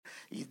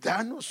y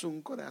danos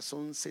un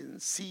corazón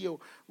sencillo,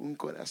 un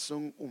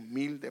corazón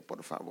humilde,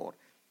 por favor.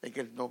 En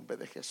el nombre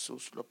de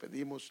Jesús lo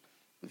pedimos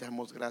y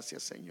damos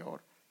gracias,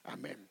 Señor.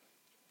 Amén.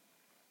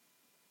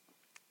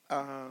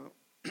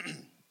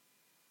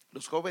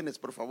 Los jóvenes,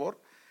 por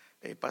favor,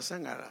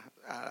 pasan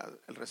al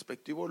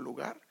respectivo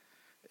lugar.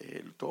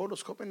 Todos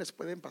los jóvenes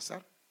pueden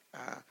pasar.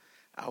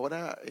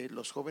 Ahora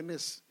los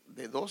jóvenes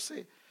de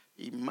 12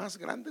 y más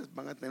grandes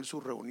van a tener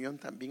su reunión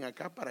también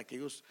acá para que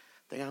ellos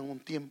tengan un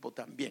tiempo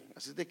también.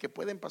 Así de que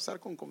pueden pasar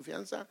con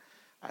confianza.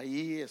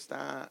 Ahí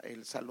está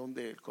el salón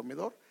del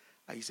comedor,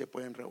 ahí se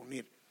pueden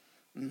reunir.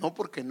 No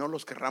porque no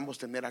los querramos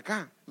tener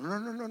acá,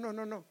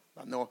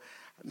 no,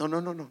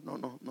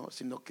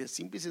 sino que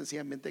simple y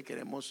sencillamente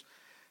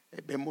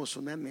vemos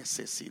una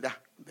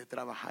necesidad de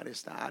trabajar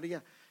esta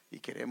área y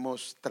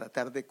queremos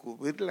tratar de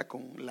cubrirla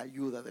con la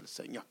ayuda del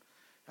Señor.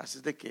 Así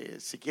de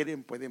que si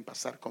quieren pueden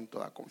pasar con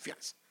toda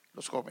confianza,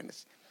 los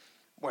jóvenes.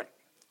 Bueno,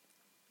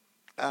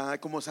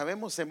 como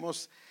sabemos,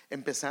 hemos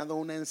empezado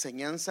una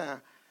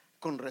enseñanza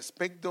con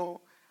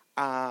respecto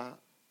a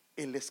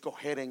el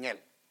escoger en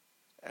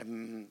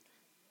Él.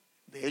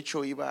 De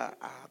hecho, iba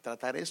a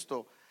tratar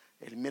esto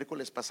el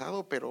miércoles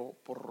pasado, pero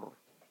por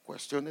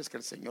cuestiones que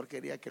el Señor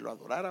quería que lo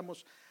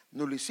adoráramos,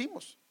 no lo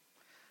hicimos.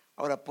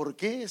 Ahora, ¿por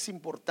qué es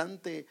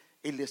importante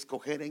el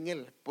escoger en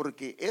Él?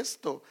 Porque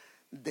esto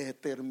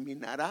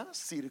determinará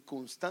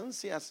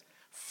circunstancias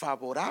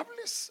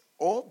favorables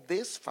o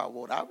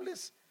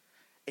desfavorables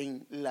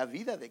en la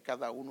vida de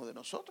cada uno de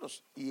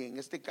nosotros. Y en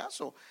este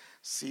caso,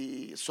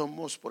 si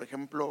somos, por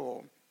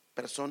ejemplo,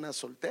 personas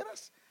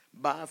solteras,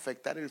 va a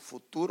afectar el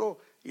futuro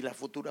y la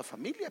futura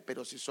familia.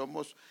 Pero si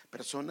somos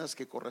personas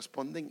que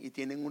corresponden y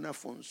tienen una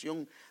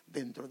función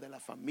dentro de la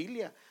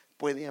familia,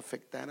 puede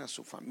afectar a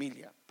su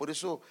familia. Por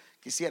eso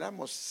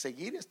quisiéramos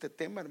seguir este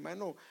tema,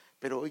 hermano,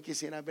 pero hoy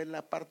quisiera ver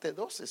la parte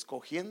 2,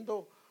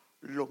 escogiendo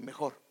lo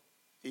mejor.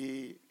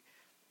 Y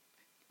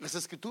las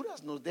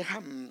escrituras nos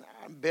dejan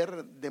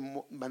ver de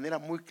manera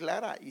muy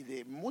clara y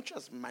de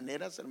muchas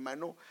maneras,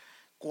 hermano,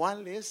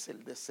 cuál es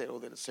el deseo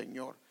del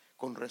Señor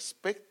con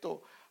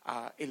respecto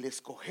a el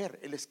escoger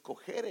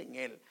en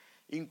Él.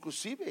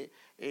 Inclusive,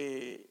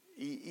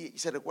 y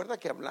se recuerda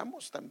que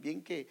hablamos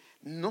también que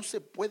no se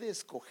puede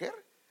escoger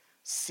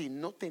si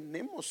no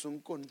tenemos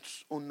un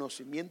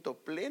conocimiento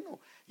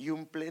pleno y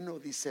un pleno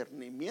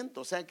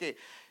discernimiento. O sea que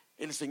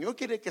el Señor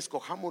quiere que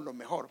escojamos lo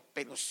mejor,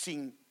 pero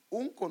sin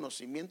un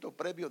conocimiento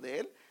previo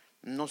de Él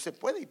no se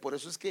puede. Y por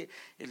eso es que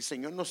el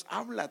Señor nos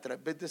habla a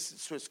través de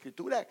su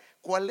escritura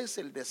cuál es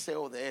el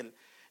deseo de Él.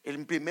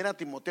 En 1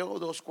 Timoteo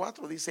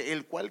 2:4 dice: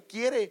 el cual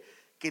quiere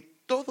que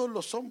todos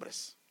los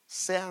hombres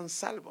sean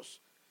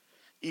salvos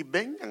y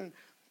vengan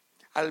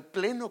al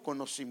pleno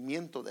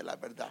conocimiento de la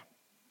verdad.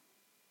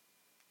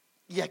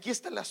 Y aquí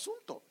está el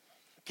asunto,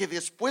 que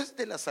después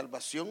de la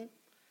salvación,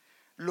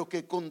 lo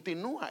que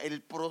continúa,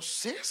 el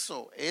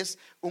proceso es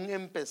un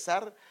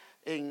empezar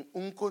en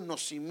un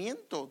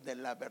conocimiento de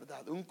la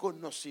verdad, un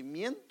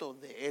conocimiento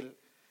de Él.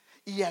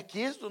 Y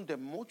aquí es donde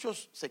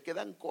muchos se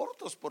quedan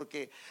cortos,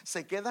 porque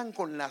se quedan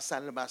con la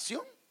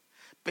salvación,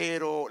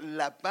 pero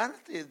la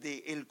parte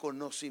del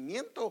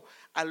conocimiento,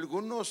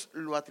 algunos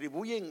lo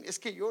atribuyen: es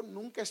que yo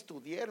nunca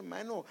estudié,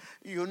 hermano,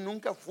 yo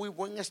nunca fui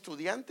buen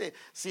estudiante,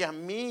 si a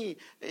mí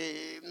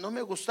no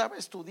me gustaba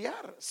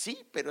estudiar.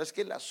 Sí, pero es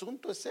que el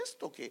asunto es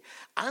esto, que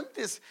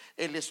antes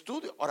el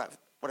estudio, ahora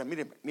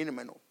mire,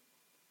 hermano,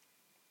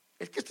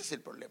 es que este es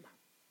el problema,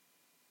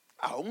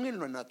 aún en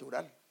lo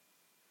natural.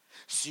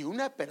 Si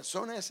una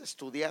persona es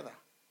estudiada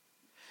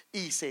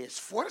y se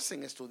esfuerza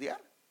en estudiar,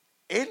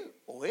 él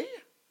o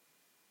ella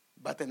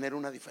va a tener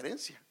una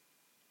diferencia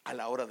a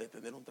la hora de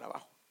tener un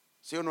trabajo.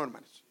 ¿Sí o no,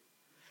 hermanos?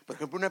 Por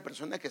ejemplo, una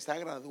persona que está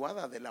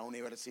graduada de la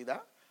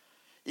universidad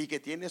y que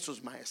tiene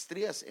sus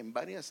maestrías en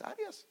varias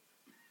áreas,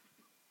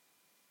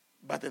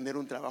 va a tener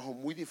un trabajo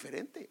muy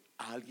diferente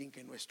a alguien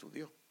que no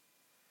estudió.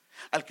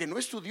 Al que no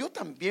estudió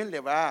también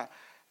le va a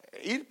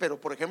ir, pero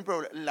por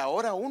ejemplo, la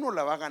hora uno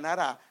la va a ganar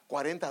a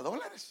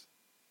 $40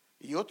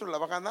 y otro la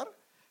va a ganar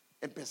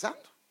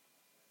empezando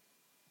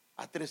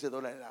a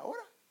 $13 la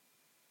hora.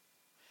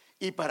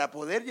 Y para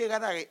poder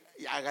llegar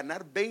a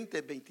ganar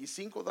 $20,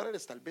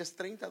 $25, tal vez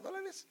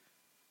 $30,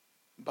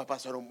 va a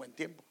pasar un buen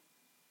tiempo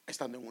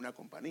estando en una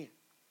compañía.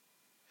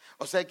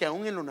 O sea que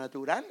aún en lo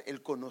natural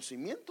el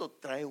conocimiento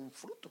trae un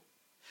fruto,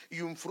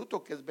 y un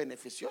fruto que es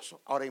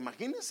beneficioso. Ahora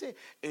imagínense,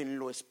 en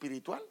lo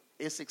espiritual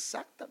es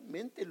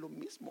exactamente lo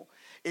mismo.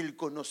 El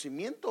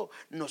conocimiento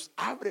nos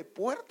abre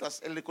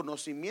puertas. El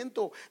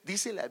conocimiento,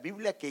 dice la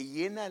Biblia, que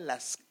llena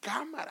las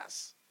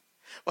cámaras.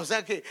 O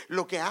sea que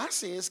lo que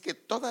hace es que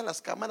todas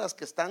las cámaras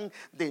que están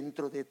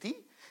dentro de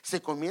ti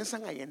se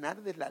comienzan a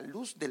llenar de la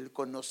luz del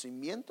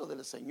conocimiento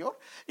del Señor.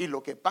 Y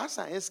lo que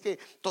pasa es que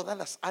todas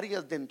las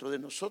áreas dentro de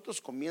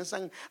nosotros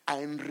comienzan a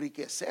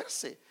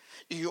enriquecerse.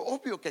 Y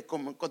obvio que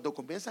cuando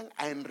comienzan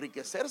a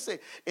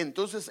enriquecerse,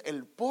 entonces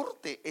el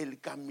porte, el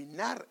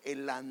caminar,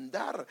 el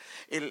andar,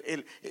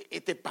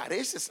 te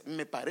pareces,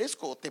 me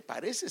parezco, o te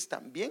pareces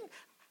también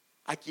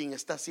a quien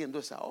está haciendo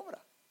esa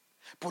obra.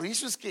 Por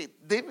eso es que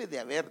debe de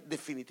haber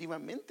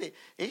definitivamente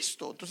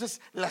esto.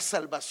 Entonces, la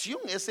salvación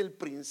es el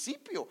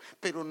principio,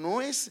 pero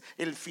no es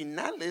el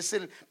final, es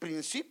el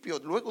principio.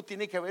 Luego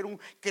tiene que haber un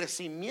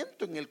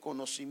crecimiento en el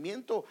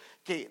conocimiento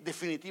que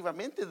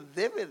definitivamente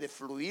debe de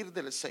fluir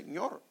del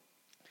Señor.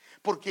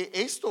 Porque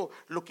esto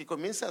lo que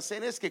comienza a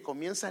hacer es que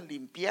comienza a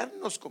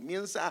limpiarnos,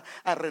 comienza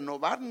a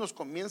renovarnos,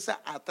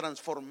 comienza a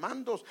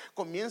transformarnos,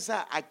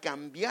 comienza a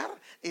cambiar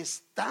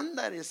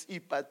estándares y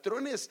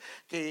patrones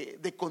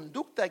de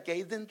conducta que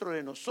hay dentro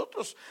de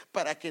nosotros,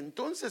 para que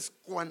entonces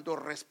cuando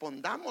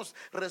respondemos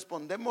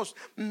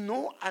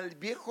no al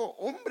viejo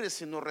hombre,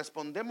 sino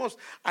respondemos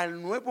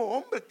al nuevo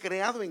hombre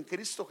creado en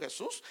Cristo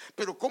Jesús.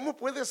 Pero ¿cómo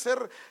puede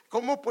ser?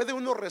 ¿Cómo puede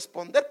uno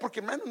responder?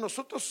 Porque hermano,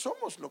 nosotros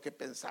somos lo que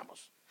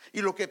pensamos.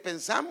 Y lo que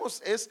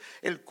pensamos es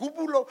el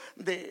cúmulo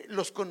de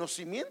los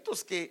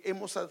conocimientos que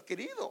hemos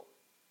adquirido.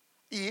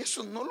 Y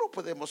eso no lo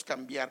podemos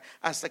cambiar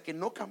hasta que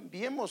no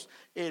cambiemos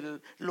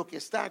lo que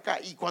está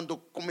acá. Y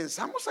cuando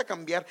comenzamos a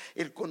cambiar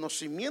el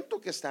conocimiento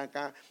que está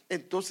acá,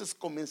 entonces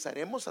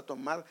comenzaremos a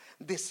tomar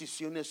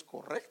decisiones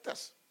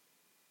correctas.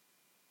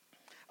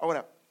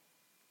 Ahora,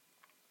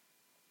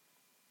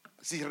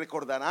 si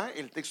recordará,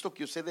 el texto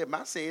que usé de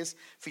base es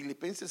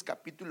Filipenses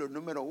capítulo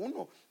número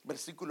 1,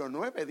 versículo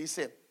 9,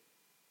 dice: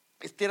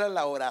 esta era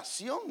la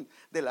oración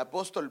del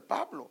apóstol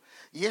Pablo.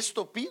 Y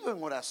esto pido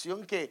en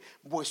oración, que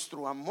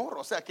vuestro amor,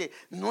 o sea, que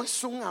no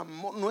es un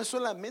amor, no es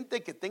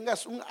solamente que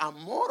tengas un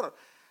amor,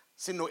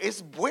 sino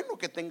es bueno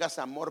que tengas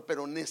amor,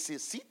 pero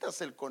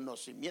necesitas el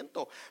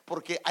conocimiento,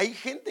 porque hay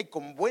gente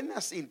con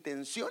buenas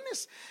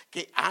intenciones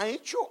que ha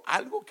hecho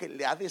algo que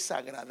le ha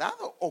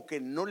desagradado o que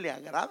no le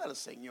agrada al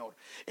Señor.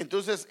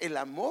 Entonces el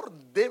amor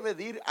debe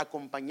de ir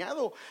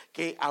acompañado,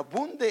 que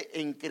abunde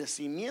en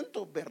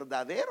crecimiento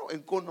verdadero,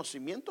 en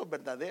conocimiento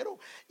verdadero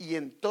y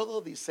en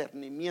todo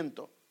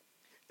discernimiento.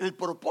 El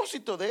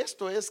propósito de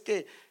esto es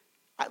que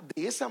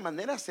de esa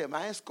manera se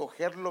va a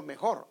escoger lo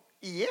mejor.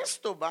 Y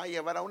esto va a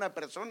llevar a una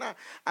persona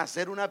a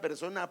ser una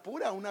persona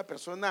pura, una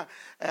persona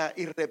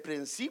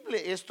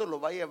irreprensible. Esto lo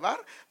va a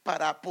llevar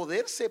para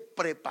poderse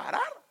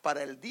preparar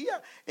para el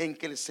día en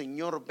que el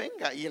Señor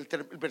venga. Y el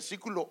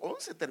versículo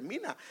 11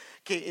 termina,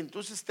 que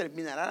entonces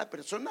terminará la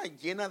persona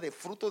llena de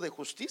fruto de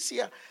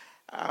justicia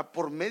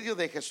por medio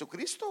de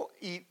Jesucristo,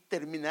 y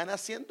terminará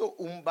siendo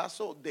un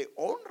vaso de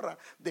honra,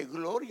 de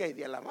gloria y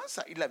de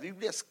alabanza. Y la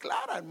Biblia es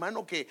clara,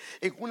 hermano, que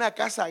en una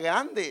casa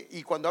grande,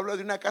 y cuando habla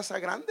de una casa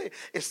grande,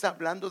 está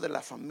hablando de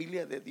la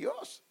familia de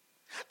Dios.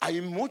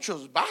 Hay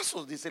muchos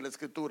vasos, dice la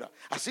Escritura.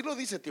 Así lo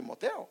dice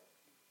Timoteo.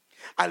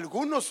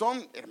 Algunos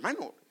son,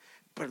 hermano,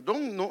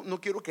 perdón, no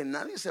quiero que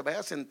nadie se vaya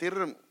a sentir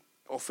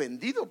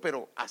ofendido,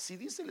 pero así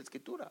dice la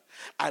Escritura.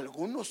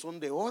 Algunos son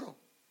de oro,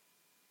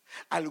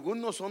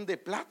 algunos son de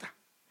plata,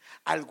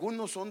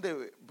 algunos son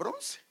de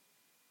bronce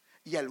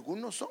y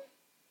algunos son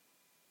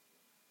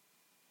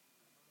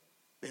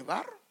de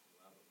barro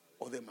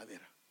o de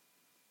madera.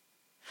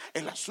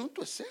 El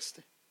asunto es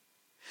este.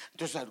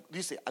 Entonces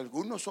dice,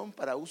 algunos son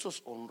para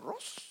usos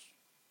honrosos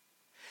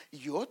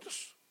y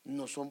otros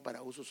no son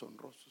para usos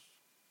honrosos.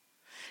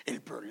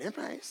 El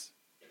problema es,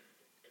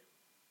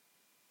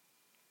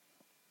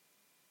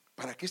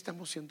 ¿para qué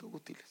estamos siendo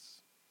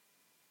útiles?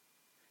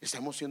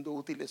 ¿Estamos siendo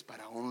útiles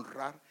para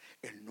honrar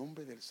el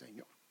nombre del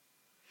Señor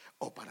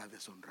o para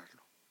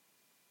deshonrarlo?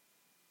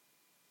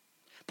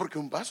 Porque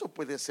un vaso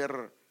puede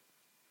ser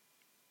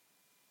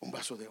un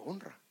vaso de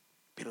honra,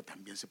 pero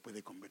también se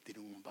puede convertir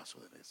en un vaso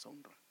de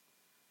deshonra.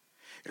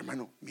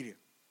 Hermano, mire,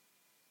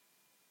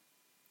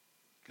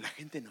 la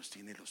gente nos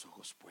tiene los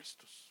ojos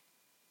puestos,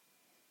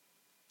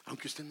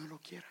 aunque usted no lo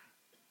quiera,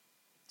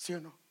 ¿sí o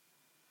no?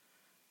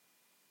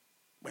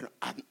 Bueno,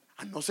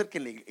 a no ser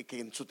que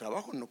en su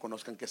trabajo no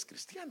conozcan que es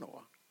cristiano,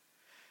 ¿va?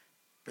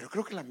 Pero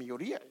creo que la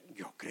mayoría,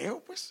 yo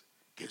creo pues,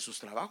 que en sus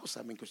trabajos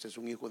saben que usted es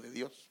un hijo de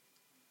Dios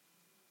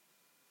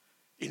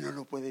y no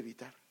lo puede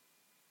evitar.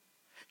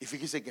 Y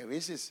fíjese que a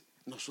veces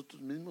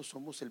nosotros mismos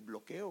somos el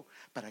bloqueo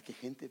para que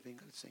gente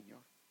venga al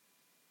Señor.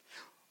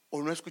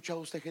 ¿O no ha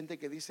escuchado usted gente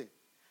que dice: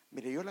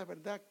 mire, yo la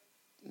verdad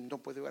no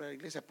puedo ir a la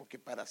iglesia porque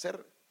para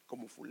ser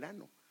como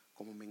fulano,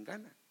 como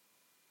mengana?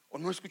 ¿O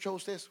no ha escuchado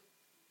usted eso?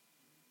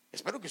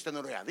 Espero que usted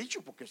no lo haya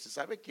dicho, porque usted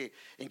sabe que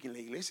en la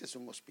iglesia es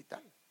un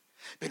hospital.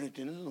 Pero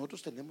entonces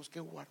nosotros tenemos que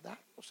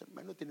guardarnos,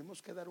 hermano,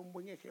 tenemos que dar un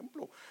buen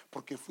ejemplo,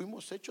 porque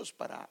fuimos hechos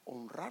para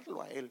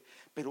honrarlo a Él.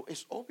 Pero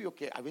es obvio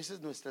que a veces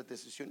nuestras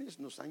decisiones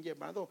nos han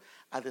llevado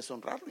a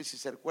deshonrarlo. Y si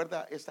se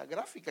recuerda esta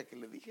gráfica que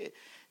le dije,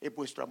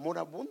 vuestro amor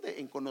abunde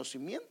en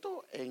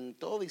conocimiento, en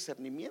todo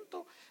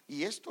discernimiento.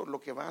 Y esto lo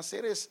que va a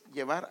hacer es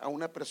llevar a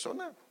una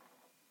persona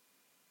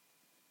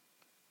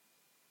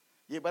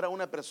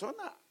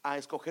a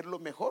escoger lo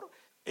mejor.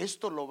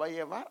 Esto lo va a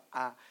llevar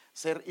a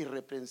ser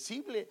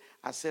irreprensible,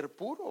 a ser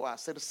puro, a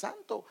ser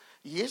santo.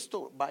 Y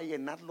esto va a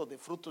llenarlo de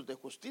frutos de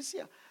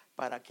justicia,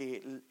 para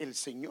que el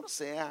Señor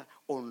sea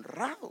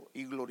honrado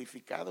y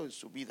glorificado en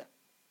su vida.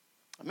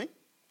 Amén.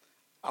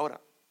 Ahora,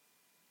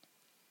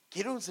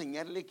 quiero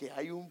enseñarle que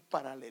hay un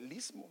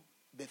paralelismo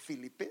de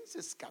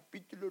Filipenses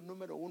capítulo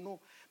número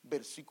 1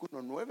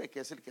 versículo 9,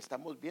 que es el que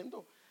estamos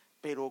viendo,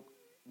 pero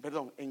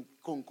perdón,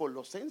 con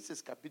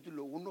Colosenses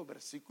capítulo 1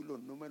 versículo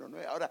número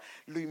 9. Ahora,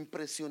 lo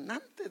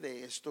impresionante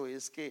de esto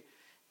es que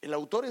el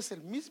autor es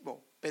el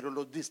mismo, pero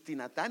los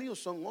destinatarios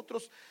son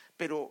otros.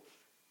 Pero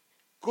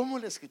cómo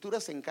la escritura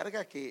se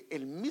encarga que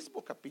el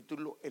mismo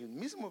capítulo, el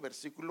mismo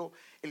versículo,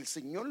 el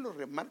Señor lo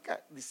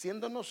remarca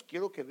diciéndonos: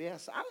 quiero que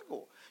veas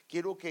algo,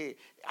 quiero que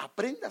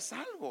aprendas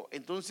algo.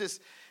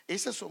 Entonces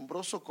es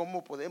asombroso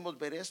cómo podemos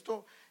ver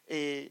esto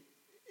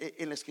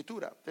en la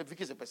escritura.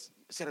 Fíjese, pues,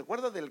 se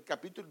recuerda del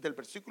capítulo, del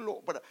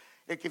versículo, bueno,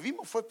 el que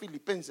vimos fue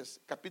Filipenses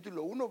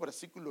capítulo 1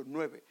 versículo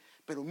 9,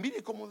 pero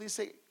mire cómo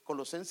dice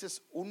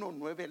Colosenses 1,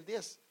 9 al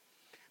 10.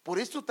 Por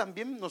esto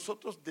también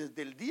nosotros,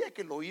 desde el día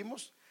que lo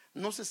oímos,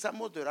 no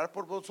cesamos de orar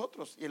por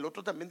vosotros. Y el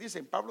otro también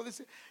dice, Pablo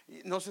dice,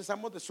 no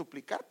cesamos de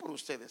suplicar por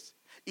ustedes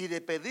y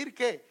de pedir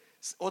que,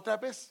 otra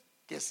vez,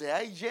 que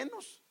seáis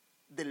llenos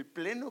del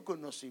pleno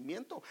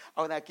conocimiento.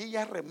 Ahora aquí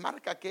ya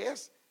remarca que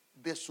es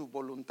de su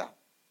voluntad,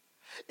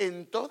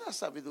 en toda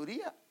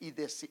sabiduría y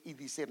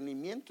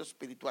discernimiento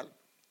espiritual.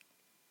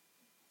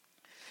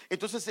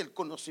 Entonces el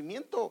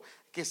conocimiento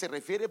que se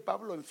refiere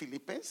Pablo en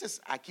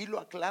Filipenses, aquí lo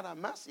aclara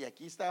más, y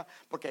aquí está,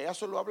 porque allá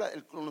solo habla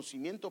del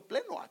conocimiento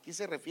pleno, aquí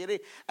se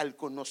refiere al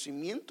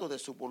conocimiento de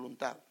su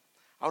voluntad.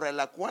 Ahora,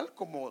 la cual,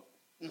 como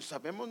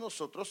sabemos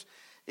nosotros,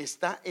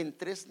 está en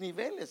tres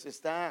niveles.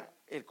 Está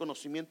el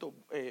conocimiento,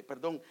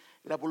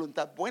 la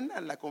voluntad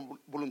buena, la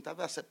voluntad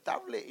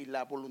aceptable y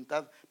la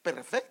voluntad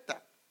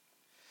perfecta.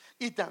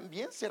 Y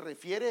también se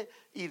refiere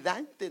y da a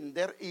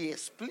entender y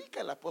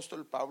explica el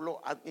apóstol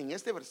Pablo en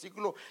este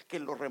versículo, que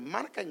lo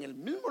remarca en el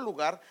mismo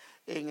lugar,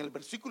 en el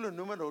versículo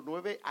número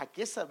 9, a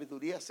qué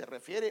sabiduría se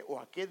refiere,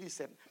 o a qué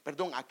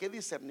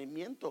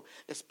discernimiento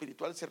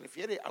espiritual se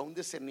refiere. A un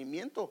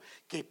discernimiento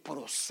que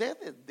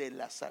procede de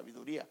la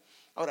sabiduría.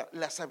 Ahora,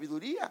 la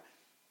sabiduría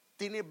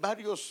tiene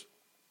varios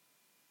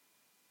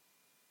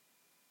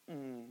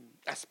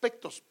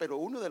aspectos, pero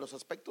uno de los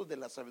aspectos de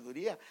la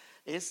sabiduría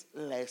es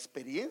la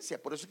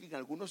experiencia. Por eso que en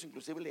algunos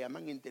inclusive le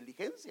llaman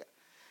inteligencia,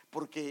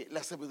 porque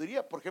la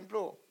sabiduría, por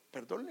ejemplo,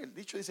 perdón, el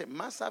dicho dice: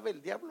 más sabe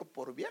el diablo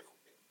por viejo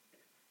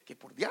que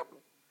por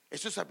diablo.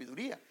 Eso es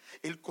sabiduría.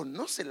 Él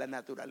conoce la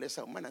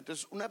naturaleza humana.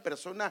 Entonces una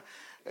persona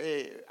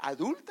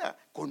adulta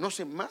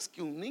conoce más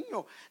que un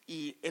niño,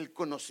 y el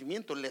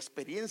conocimiento, la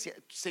experiencia,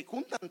 se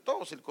juntan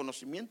todos: el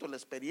conocimiento, la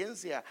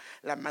experiencia,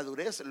 la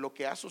madurez, lo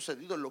que ha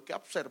sucedido, lo que ha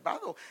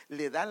observado,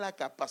 le da la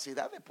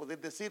capacidad de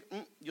poder decir: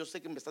 yo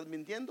sé que me estás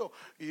mintiendo,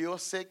 yo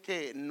sé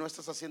que no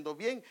estás haciendo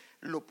bien.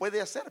 Lo puede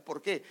hacer.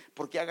 ¿Por qué?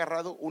 Porque ha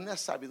agarrado una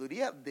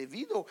sabiduría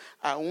debido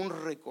a un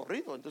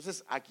recorrido.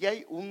 Entonces aquí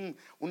hay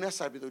una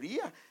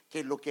sabiduría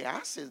que lo que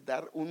hace es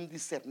dar un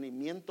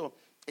discernimiento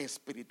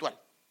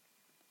espiritual.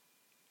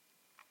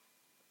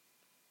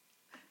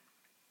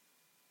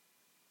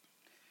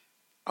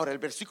 Ahora el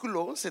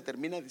versículo 11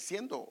 termina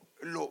diciendo,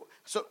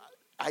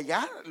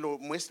 allá lo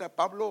muestra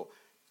Pablo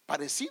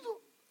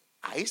parecido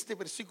a este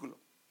versículo.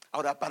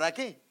 Ahora, ¿para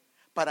qué?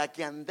 Para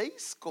que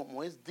andéis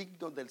como es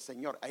digno del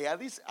Señor. Allá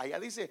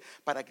dice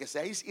para que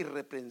seáis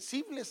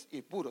irreprensibles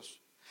y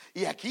puros.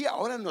 Y aquí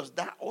ahora nos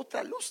da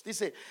otra luz.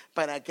 Dice: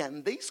 para que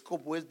andéis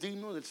como es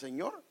digno del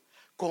Señor,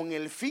 con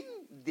el fin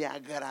de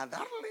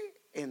agradarle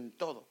en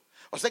todo.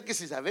 O sea que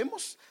si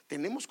sabemos,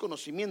 tenemos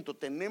conocimiento,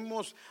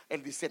 tenemos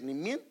el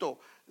discernimiento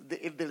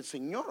del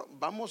Señor,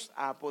 vamos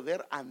a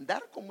poder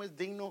andar como es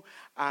digno,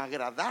 a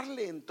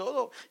agradarle en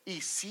todo,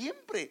 y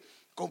siempre,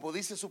 como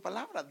dice su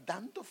palabra,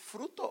 dando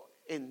fruto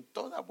en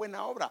toda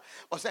buena obra.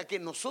 O sea que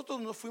nosotros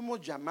no fuimos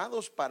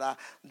llamados para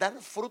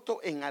dar fruto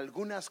en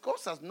algunas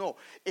cosas, no,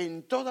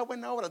 en toda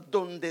buena obra.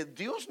 Donde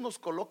Dios nos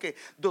coloque,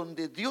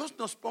 donde Dios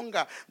nos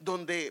ponga,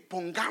 donde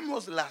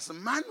pongamos las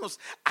manos,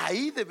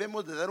 ahí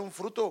debemos de dar un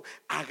fruto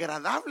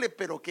agradable,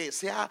 pero que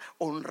sea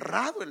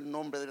honrado el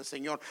nombre del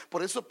Señor.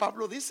 Por eso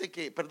Pablo dice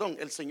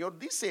el Señor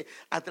dice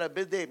a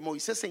través de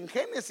Moisés en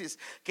Génesis,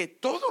 que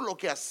todo lo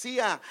que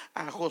hacía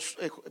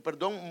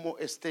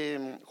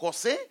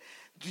José,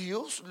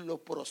 Dios lo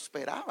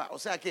prosperaba. O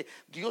sea que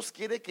Dios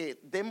quiere que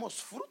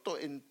demos fruto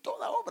en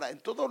toda obra, en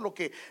todo lo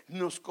que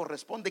nos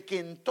corresponde, que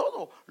en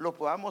todo lo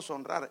podamos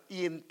honrar,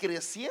 y en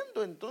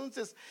creciendo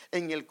entonces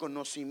en el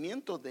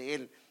conocimiento de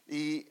Él.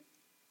 Y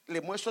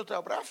le muestro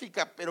otra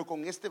gráfica, pero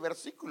con este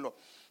versículo.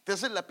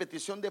 Entonces la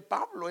petición de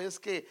Pablo es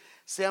que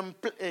sean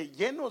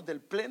llenos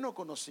del pleno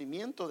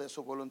conocimiento de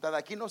su voluntad.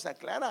 Aquí nos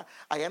aclara,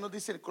 allá nos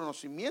dice el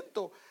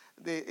conocimiento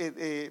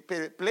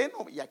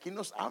pleno, y aquí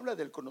nos habla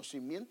del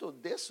conocimiento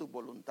de su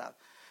voluntad.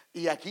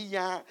 Y aquí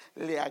ya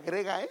le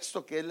agrega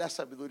esto, que es la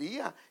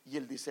sabiduría y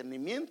el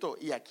discernimiento,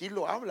 y aquí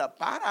lo habla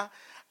para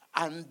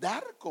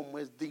andar como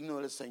es digno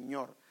del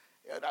Señor.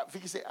 Ahora,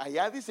 fíjese,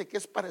 allá dice que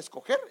es para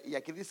escoger y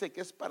aquí dice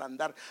que es para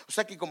andar. O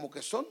sea que como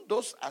que son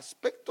dos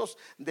aspectos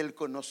del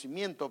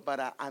conocimiento: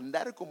 para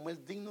andar como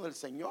es digno del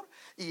Señor,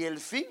 y el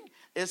fin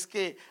es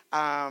que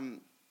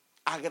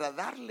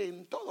agradarle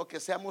en todo,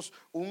 que seamos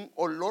un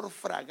olor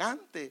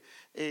fragante.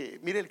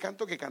 Mire el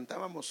canto que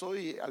cantábamos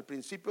hoy al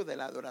principio de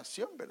la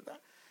adoración,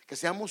 ¿verdad? que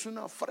seamos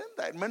una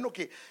ofrenda, hermano,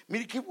 que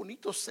mire qué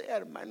bonito sea,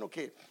 hermano,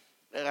 que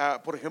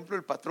por ejemplo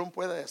el patrón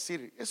pueda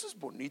decir, eso es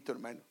bonito,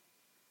 hermano,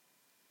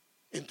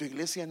 en tu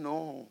iglesia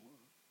no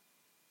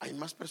hay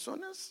más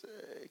personas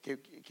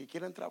que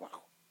quieran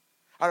trabajo.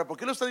 Ahora, ¿por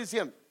qué lo está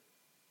diciendo?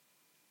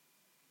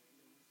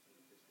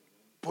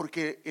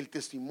 Porque el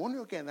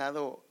testimonio que ha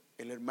dado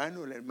el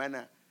hermano o la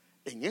hermana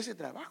en ese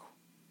trabajo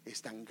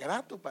es tan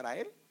grato para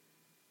él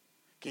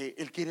que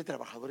él quiere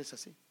trabajadores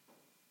así.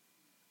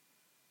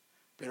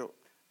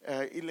 Pero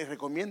y le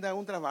recomienda a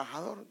un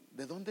trabajador,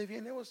 ¿de dónde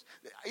viene vos?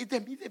 Ahí de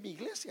mí, de mi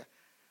iglesia.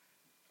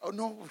 Oh,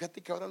 no,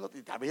 fíjate que ahora no,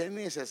 todavía hay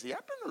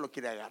necesidad, pero no lo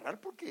quiere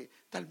agarrar porque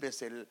tal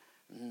vez él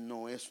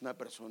no es una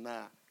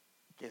persona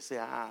que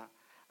sea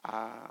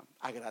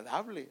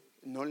agradable,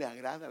 no le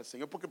agrada al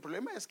Señor. Porque el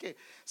problema es que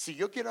si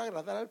yo quiero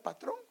agradar al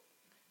patrón,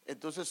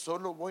 entonces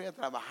solo voy a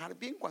trabajar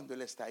bien cuando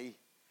él está ahí.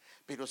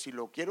 Pero si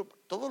lo quiero,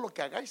 todo lo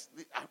que hagáis,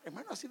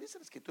 hermano, así dice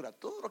la escritura,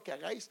 todo lo que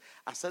hagáis,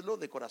 hacerlo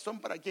de corazón.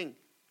 ¿Para quién?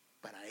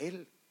 Para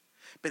él.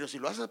 Pero si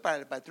lo haces para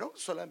el patrón,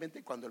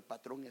 solamente cuando el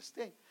patrón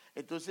esté.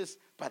 Entonces,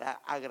 para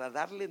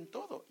agradarle en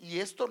todo. Y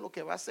esto lo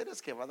que va a hacer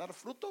es que va a dar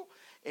fruto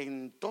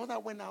en toda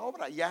buena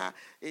obra. Ya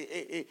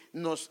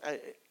nos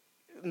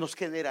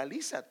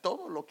generaliza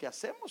todo lo que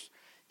hacemos.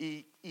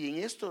 Y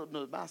en esto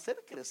nos va a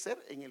hacer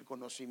crecer en el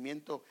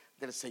conocimiento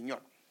del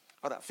Señor.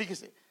 Ahora,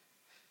 fíjese,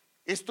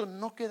 esto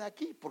no queda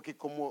aquí, porque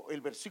como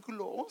el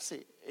versículo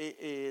 11,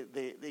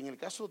 en el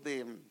caso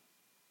de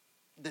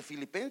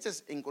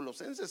Filipenses, en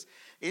Colosenses,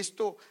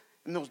 esto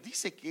nos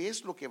dice que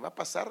es lo que va a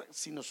pasar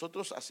si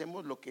nosotros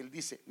hacemos lo que él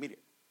dice.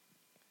 Mire,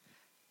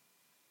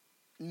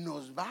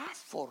 nos va a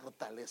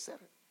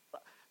fortalecer.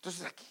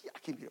 Entonces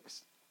aquí mire,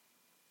 pues,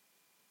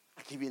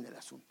 aquí viene el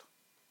asunto.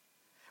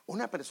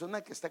 Una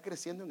persona que está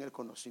creciendo en el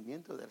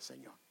conocimiento del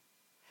Señor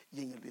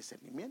y en el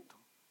discernimiento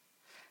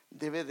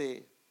debe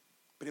de,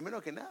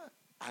 primero que nada,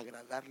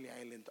 agradarle a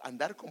él,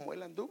 andar como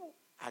él anduvo,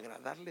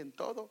 agradarle en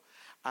todo,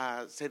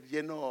 a ser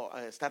lleno,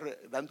 a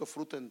estar dando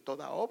fruto en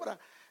toda obra.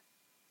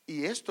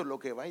 Y esto lo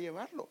que va a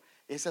llevarlo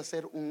es a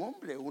ser un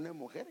hombre o una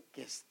mujer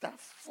que está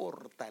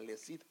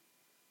fortalecido,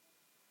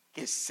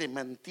 que se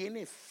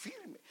mantiene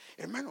firme.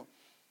 Hermano,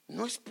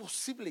 no es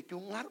posible que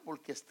un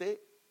árbol que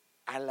esté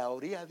a la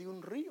orilla de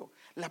un río,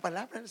 la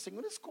palabra del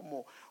Señor es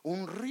como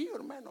un río,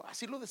 hermano,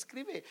 así lo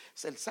describe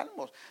el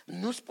Salmos.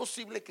 No es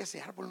posible que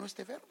ese árbol no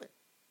esté verde.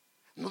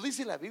 No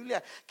dice la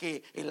Biblia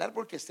que el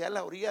árbol que esté a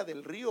la orilla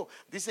del río,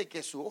 dice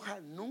que su hoja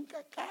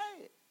nunca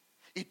cae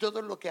y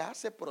todo lo que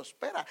hace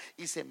prospera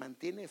y se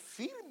mantiene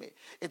firme.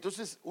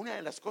 Entonces, una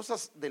de las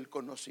cosas del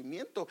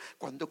conocimiento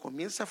cuando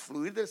comienza a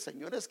fluir del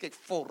Señor es que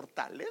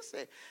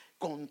fortalece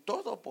con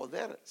todo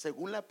poder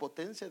según la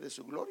potencia de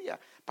su gloria.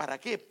 ¿Para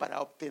qué?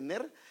 Para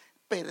obtener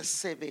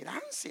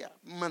perseverancia,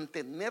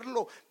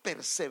 mantenerlo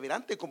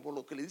perseverante, como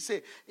lo que le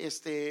dice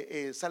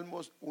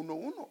Salmos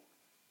 1:1.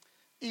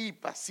 Y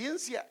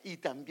paciencia, y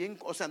también,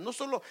 o sea, no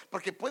solo,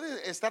 porque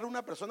puede estar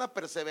una persona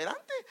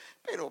perseverante,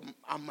 pero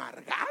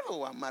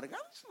amargado,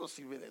 eso no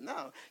sirve de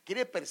nada.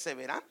 Quiere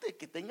perseverante,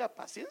 que tenga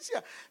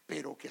paciencia,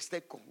 pero que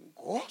esté con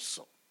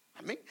gozo.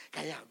 Amén,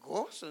 que haya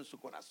gozo en su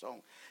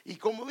corazón. Y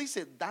como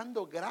dice,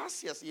 dando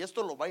gracias, y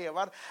esto lo va a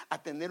llevar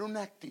a tener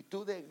una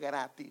actitud de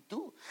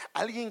gratitud.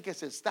 Alguien que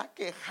se está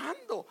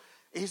quejando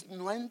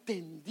no ha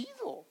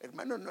entendido,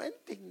 hermano, no ha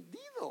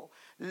entendido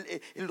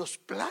los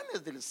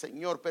planes del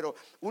Señor. Pero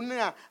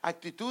una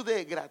actitud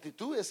de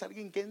gratitud es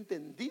alguien que ha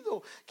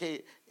entendido,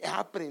 que ha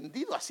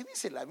aprendido. Así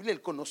dice la Biblia,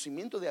 el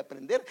conocimiento de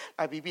aprender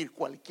a vivir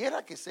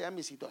cualquiera que sea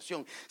mi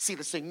situación. Si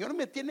el Señor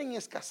me tiene en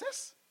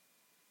escasez,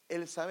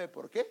 Él sabe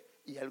por qué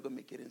y algo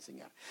me quiere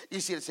enseñar. Y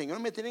si el Señor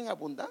me tiene en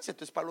abundancia,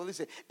 entonces Pablo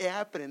dice, he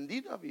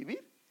aprendido a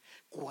vivir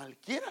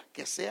cualquiera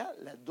que sea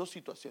las dos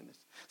situaciones.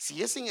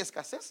 Si es en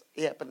escasez,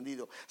 he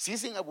aprendido. Si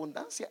es en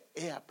abundancia,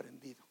 he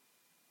aprendido.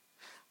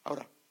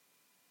 Ahora,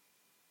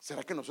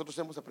 ¿será que nosotros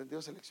hemos aprendido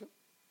esa lección?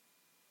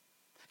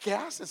 ¿Qué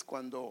haces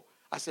cuando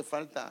hace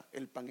falta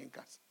el pan en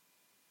casa?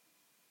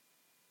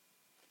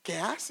 ¿Qué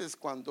haces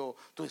cuando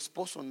tu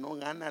esposo no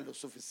gana lo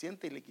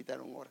suficiente y le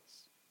quitaron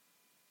horas?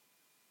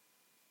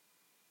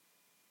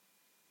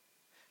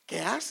 ¿Qué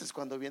haces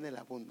cuando viene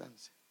la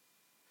abundancia?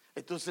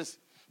 Entonces,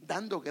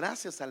 dando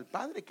gracias al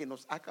Padre que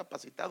nos ha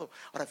capacitado.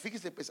 Ahora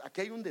fíjese, pues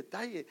aquí hay un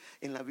detalle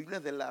en la Biblia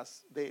de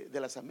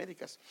las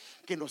Américas,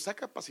 que nos ha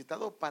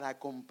capacitado para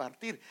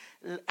compartir.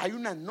 Hay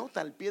una nota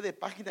al pie de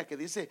página que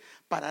dice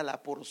para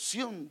la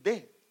porción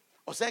de.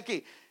 O sea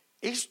que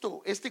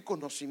este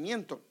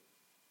conocimiento,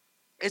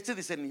 este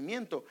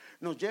discernimiento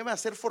nos lleva a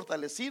ser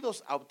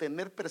fortalecidos, a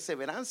obtener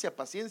perseverancia,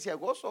 paciencia,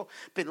 gozo,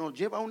 pero nos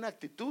lleva a una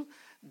actitud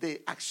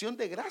de acción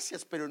de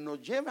gracias, pero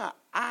nos lleva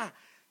a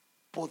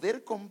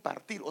poder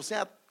compartir, o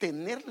sea,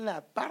 tener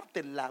la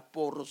parte, la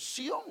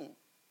porción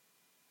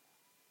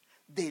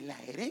de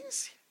la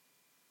herencia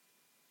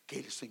que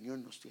el Señor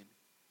nos tiene.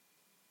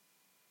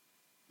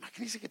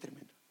 Imagínense qué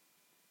tremendo.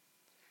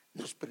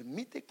 Nos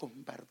permite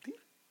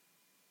compartir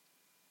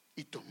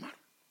y tomar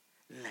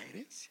la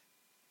herencia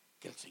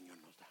que el Señor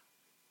nos da.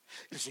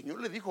 El Señor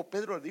le dijo,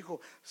 Pedro le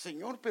dijo,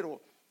 Señor,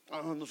 pero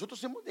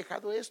nosotros hemos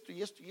dejado esto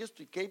y esto y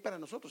esto, ¿y qué hay para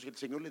nosotros? Y el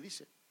Señor le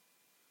dice,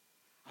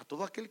 a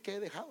todo aquel que he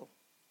dejado,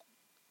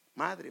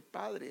 madre,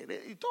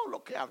 padre, y todo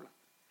lo que habla,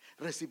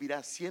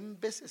 recibirá 100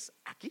 veces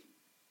aquí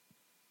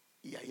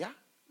y allá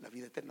la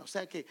vida eterna. O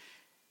sea que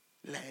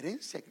la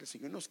herencia que el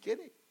Señor nos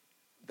quiere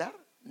dar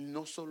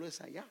no solo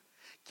es allá,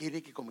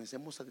 quiere que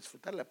comencemos a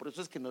disfrutarla. Por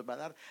eso es que nos va a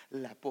dar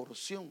la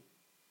porción,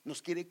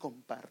 nos quiere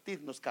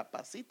compartir, nos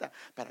capacita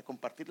para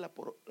compartir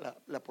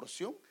la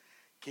porción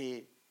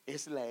que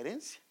es la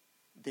herencia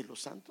de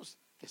los santos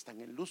que están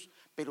en luz.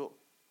 Pero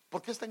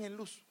 ¿por qué están en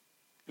luz?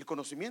 El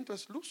conocimiento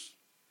es luz.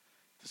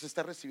 Entonces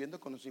está recibiendo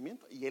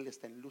conocimiento y él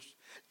está en luz.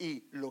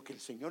 Y lo que el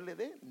Señor le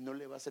dé no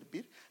le va a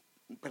servir,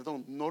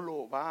 perdón, no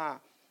lo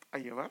va a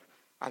llevar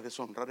a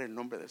deshonrar el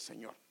nombre del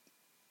Señor.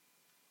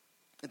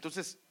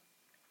 Entonces,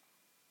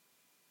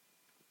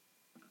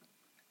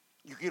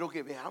 yo quiero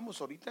que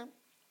veamos ahorita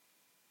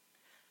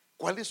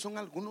cuáles son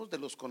algunos de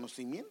los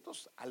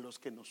conocimientos a los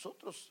que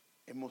nosotros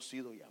hemos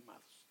sido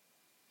llamados.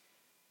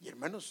 Y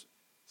hermanos,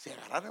 si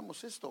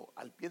agarráramos esto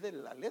al pie de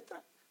la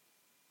letra,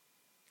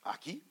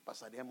 aquí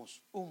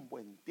pasaríamos un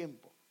buen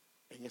tiempo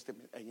en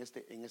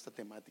esta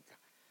temática.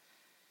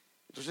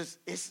 Entonces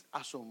es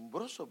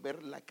asombroso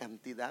ver la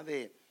cantidad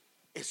de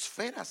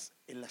esferas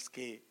en las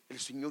que el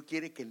Señor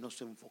quiere que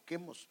nos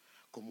enfoquemos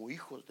como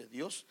hijos de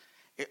Dios.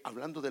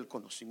 Hablando del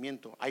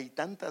conocimiento, hay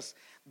tantas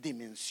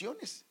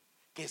dimensiones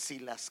que si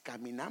las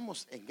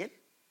caminamos en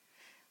Él,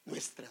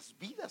 nuestras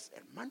vidas,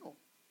 hermano,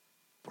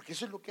 porque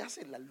eso es lo que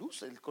hace la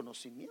luz, el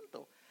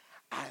conocimiento,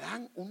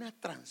 harán una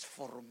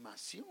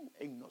transformación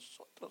en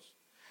nosotros,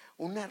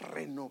 una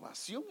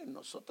renovación en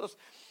nosotros.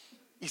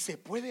 Y se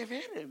puede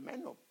ver,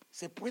 hermano,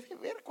 se puede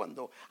ver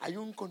cuando hay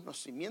un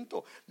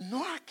conocimiento,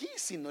 no aquí,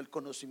 sino el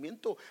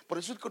conocimiento. Por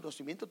eso el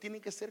conocimiento tiene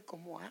que ser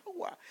como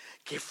agua,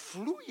 que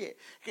fluye.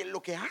 Que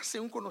lo que hace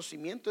un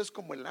conocimiento es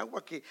como el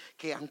agua que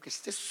aunque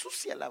esté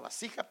sucia la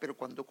vasija, pero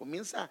cuando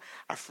comienza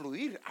a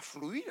fluir,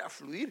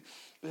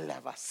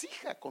 la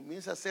vasija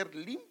comienza a ser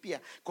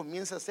limpia,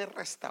 comienza a ser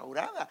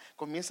restaurada,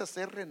 comienza a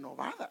ser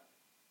renovada.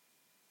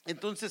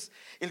 Entonces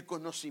el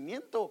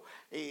conocimiento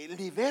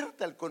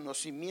liberta, el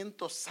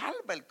conocimiento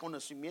salva, el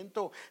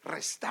conocimiento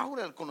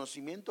restaura, el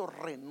conocimiento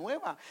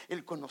renueva.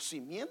 El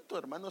conocimiento,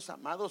 hermanos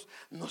amados,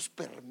 nos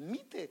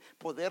permite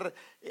poder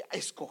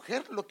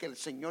escoger lo que al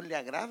Señor le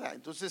agrada.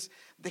 Entonces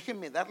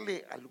déjenme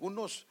darle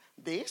algunos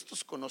de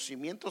estos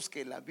conocimientos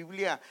que la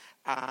Biblia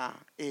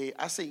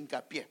hace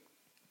hincapié.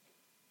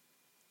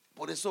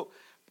 Por eso,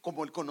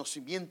 como el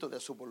conocimiento de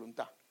su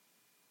voluntad.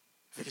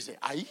 Fíjese,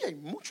 ahí hay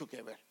mucho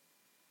que ver.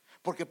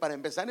 Porque para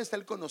empezar está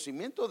el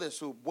conocimiento de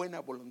su buena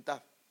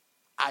voluntad.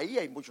 Ahí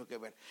hay mucho que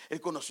ver. El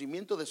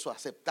conocimiento de su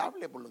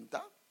aceptable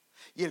voluntad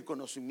y el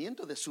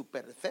conocimiento de su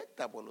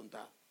perfecta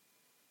voluntad.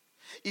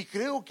 Y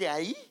creo que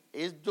ahí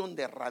es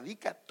donde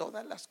radica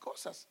todas las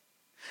cosas.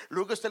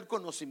 Luego está el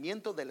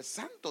conocimiento del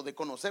santo, de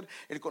conocer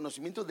el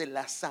conocimiento de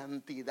la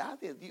santidad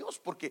de Dios.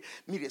 Porque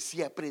mire,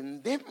 si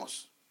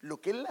aprendemos lo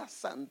que es la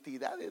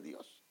santidad de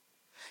Dios,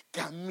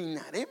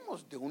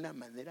 caminaremos de una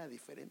manera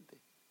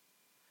diferente.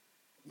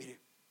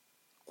 Mire,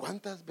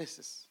 ¿cuántas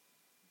veces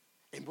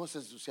hemos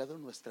ensuciado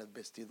nuestras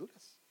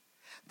vestiduras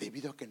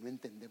debido a que no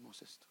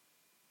entendemos esto?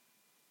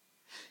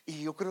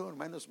 Y yo creo,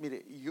 hermanos,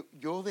 mire,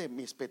 yo de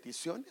mis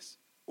peticiones,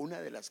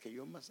 una de las que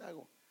yo más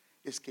hago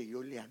es que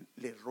yo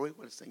le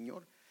ruego al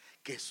Señor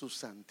que su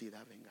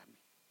santidad venga a mí,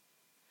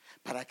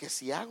 para que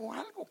si hago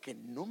algo que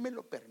no me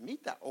lo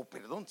permita, o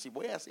perdón, si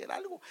voy a hacer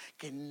algo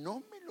que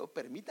no me lo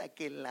permita,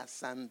 que la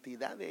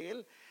santidad de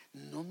Él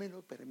no me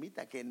lo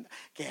permita, que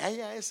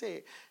haya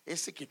ese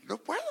que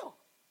no puedo.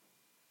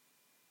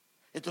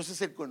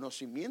 Entonces el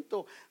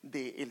conocimiento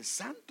del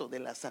santo, de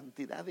la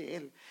santidad de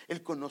Él,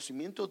 el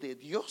conocimiento de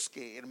Dios,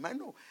 que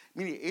hermano,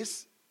 mire,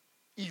 es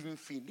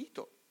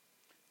infinito.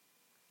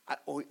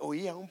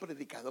 Oí a un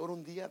predicador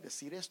un día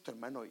decir esto,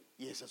 hermano,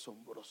 y es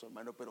asombroso,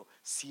 hermano, pero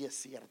sí es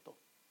cierto.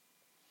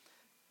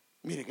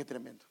 Mire qué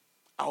tremendo.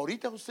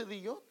 Ahorita usted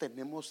y yo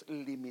tenemos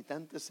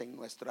limitantes en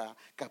nuestra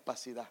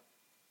capacidad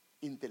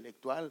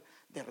intelectual,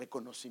 de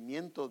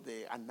reconocimiento,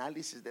 de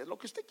análisis, de lo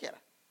que usted quiera.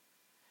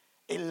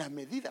 En la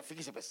medida,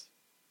 fíjese pues,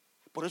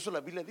 por eso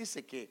la Biblia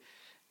dice que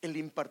el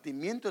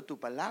impartimiento de tu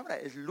palabra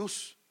es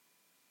luz.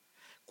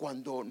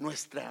 Cuando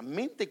nuestra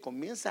mente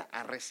comienza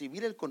a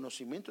recibir el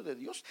conocimiento de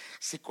Dios,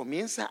 se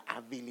comienza a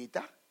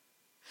habilitar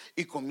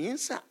y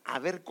comienza a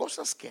ver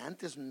cosas que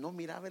antes no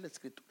miraba en la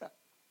Escritura.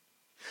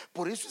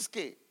 Por eso es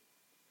que,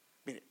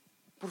 mire,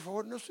 por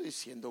favor, no estoy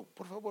diciendo,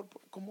 por favor,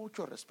 con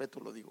mucho respeto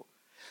lo digo,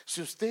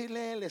 si usted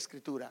lee la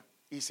Escritura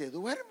y se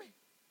duerme,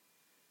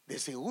 de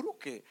seguro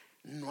que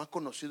no ha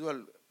conocido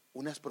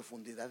unas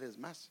profundidades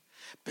más.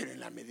 Pero en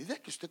la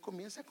medida que usted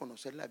comienza a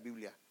conocer la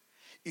Biblia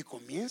y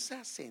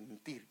comienza a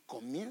sentir,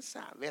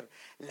 comienza a ver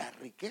la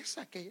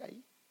riqueza que hay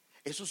ahí,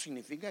 eso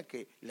significa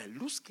que la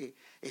luz que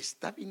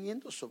está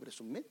viniendo sobre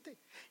su mente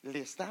le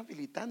está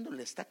habilitando,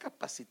 le está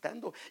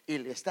capacitando y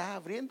le está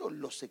abriendo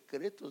los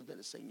secretos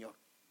del Señor.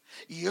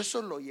 Y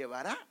eso lo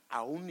llevará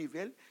a un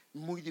nivel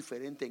muy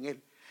diferente en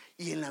él.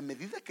 Y en la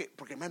medida que,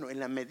 porque hermano, en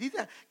la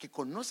medida que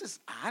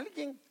conoces a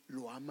alguien,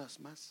 lo amas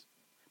más.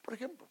 Por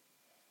ejemplo,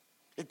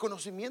 el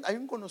conocimiento, hay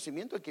un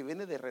conocimiento que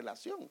viene de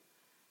relación.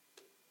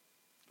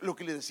 Lo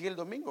que le decía el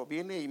domingo,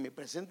 viene y me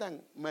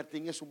presentan,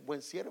 Martín es un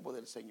buen siervo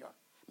del Señor.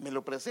 Me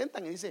lo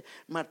presentan y dice,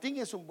 Martín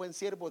es un buen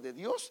siervo de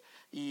Dios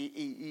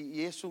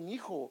y es un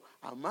hijo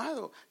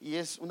amado y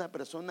es una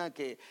persona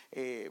que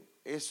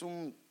es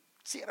un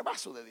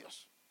siervazo de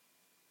Dios.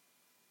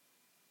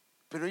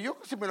 Pero yo,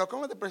 si me lo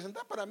acabo de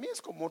presentar, para mí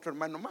es como otro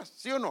hermano más,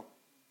 ¿sí o no?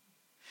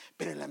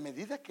 Pero en la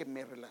medida que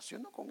me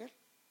relaciono con él,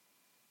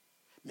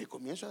 me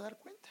comienzo a dar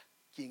cuenta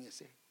quién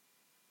es él.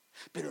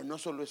 Pero no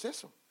solo es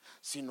eso,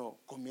 sino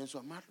comienzo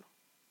a amarlo,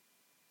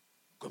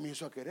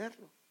 comienzo a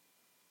quererlo,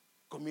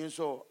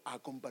 comienzo a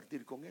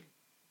compartir con él.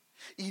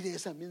 Y de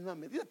esa misma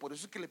medida, por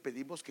eso es que le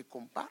pedimos que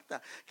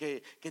comparta,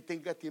 que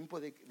tenga tiempo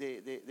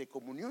de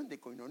comunión, de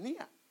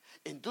coinonía.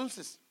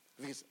 Entonces,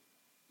 fíjese,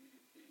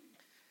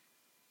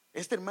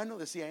 este hermano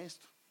decía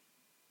esto: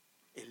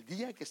 el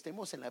día que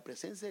estemos en la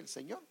presencia del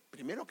Señor,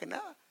 primero que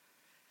nada,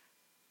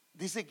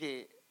 dice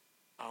que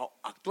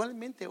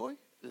actualmente hoy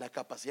la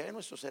capacidad de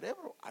nuestro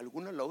cerebro,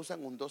 algunos la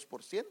usan un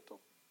 2%,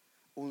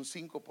 un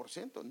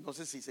 5%, no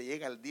sé si se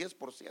llega al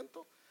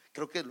 10%,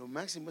 creo que lo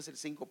máximo es el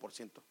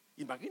 5%,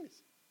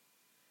 imagínense.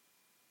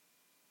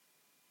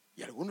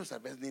 Y algunos tal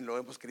vez ni lo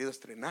hemos querido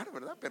estrenar,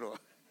 ¿verdad? Pero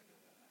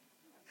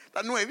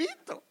está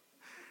nuevito.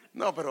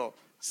 No, pero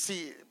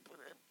sí,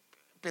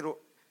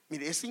 pero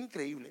mire, es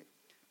increíble.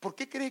 ¿Por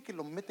qué cree que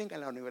lo meten a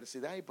la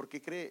universidad? ¿Y por qué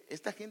cree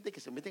esta gente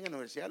que se meten a la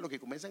universidad? Lo que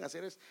comienzan a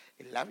hacer es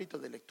el hábito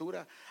de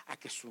lectura, a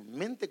que su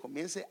mente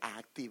comience a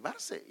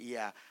activarse y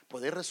a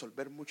poder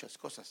resolver muchas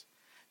cosas.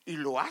 Y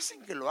lo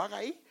hacen que lo haga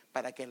ahí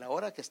para que a la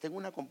hora que esté en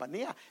una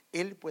compañía,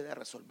 él pueda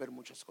resolver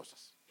muchas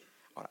cosas.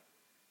 Ahora,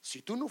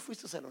 si tú no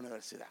fuiste a la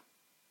universidad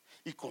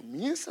y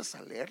comienzas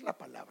a leer la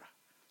palabra,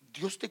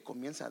 Dios te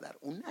comienza a dar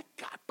una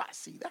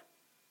capacidad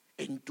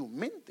en tu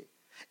mente,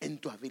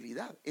 en tu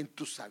habilidad, en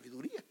tu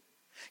sabiduría,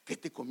 que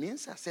te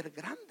comienza a hacer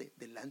grande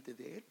delante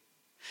de Él.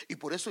 Y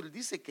por eso Él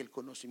dice que el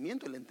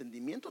conocimiento, el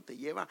entendimiento te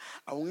lleva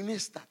a una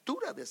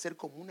estatura de ser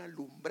como una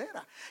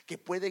lumbrera que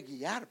puede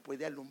guiar,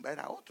 puede alumbrar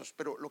a otros.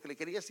 Pero lo que le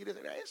quería decir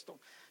era esto,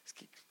 es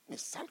que me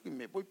salgo y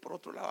me voy por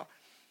otro lado,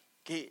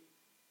 que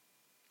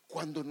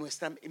cuando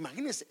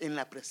imagínense, en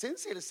la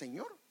presencia del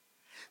Señor,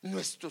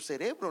 nuestro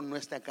cerebro,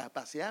 nuestra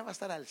capacidad va a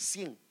estar al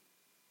 100.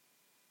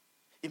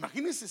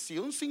 Imagínense si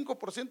un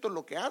 5%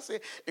 lo que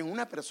hace en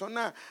una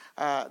persona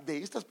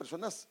de estas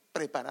personas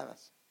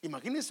preparadas.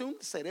 Imagínense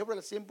un cerebro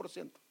al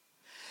 100%.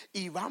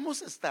 Y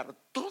vamos a estar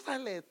toda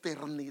la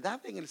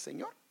eternidad en el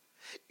Señor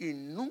y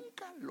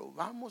nunca lo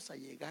vamos a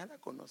llegar a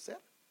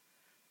conocer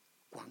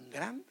cuán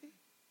grande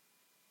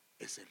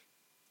es Él.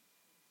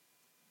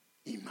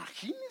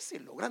 Imagínense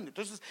lo grande.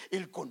 Entonces,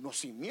 el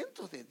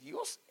conocimiento de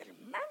Dios,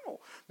 hermano,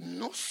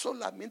 no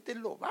solamente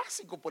lo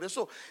básico. Por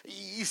eso,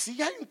 y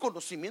sí hay un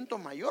conocimiento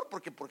mayor,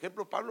 porque por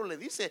ejemplo Pablo le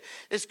dice,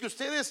 es que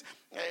ustedes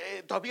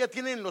todavía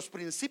tienen los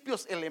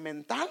principios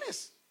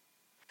elementales.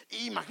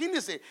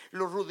 Imagínense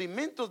los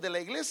rudimentos de la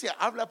iglesia.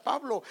 Habla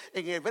Pablo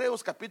en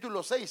Hebreos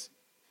capítulo 6.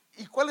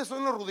 ¿Y cuáles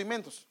son los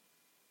rudimentos?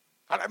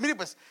 Ahora, mire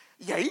pues,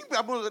 y ahí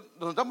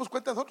nos damos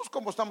cuenta nosotros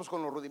cómo estamos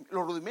con los rudimentos.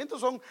 Los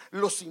rudimentos son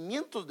los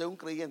cimientos de un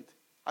creyente.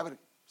 A ver,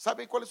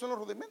 ¿sabe cuáles son los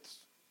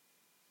rudimentos?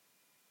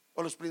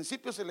 ¿O los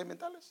principios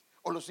elementales?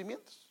 ¿O los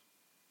cimientos?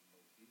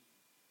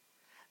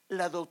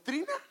 La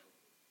doctrina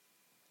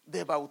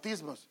de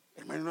bautismos.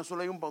 Hermano, no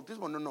solo hay un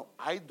bautismo, no,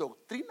 hay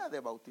doctrina de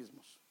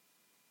bautismos.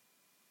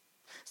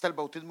 Está el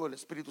bautismo del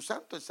Espíritu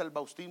Santo, está el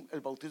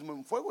bautismo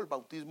en fuego, el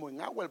bautismo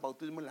en agua, el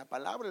bautismo en la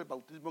palabra, el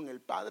bautismo en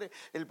el Padre,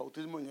 el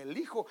bautismo en el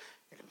Hijo,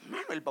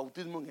 hermano, el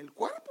bautismo en el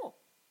cuerpo.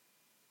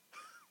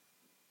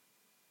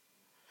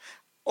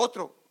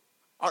 Otro.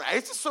 Ahora,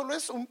 este solo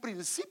es un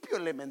principio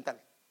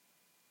elemental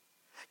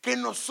que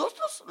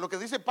nosotros, lo que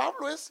dice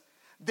Pablo es,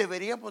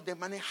 deberíamos de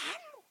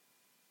manejarlo.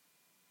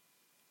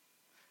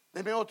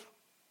 Deme otro.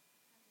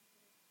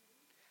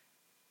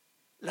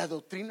 La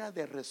doctrina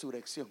de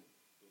resurrección.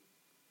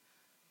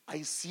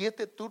 Hay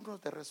 7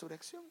 turnos de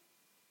resurrección.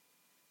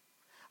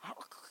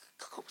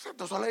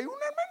 ¿No solo hay uno,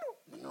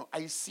 hermano? No,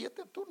 hay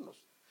 7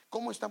 turnos.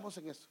 ¿Cómo estamos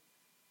en eso?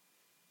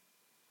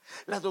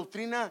 La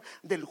doctrina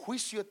del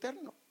juicio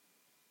eterno.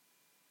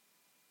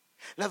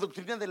 La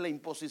doctrina de la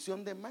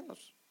imposición de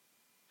manos.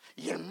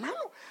 Y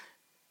hermano,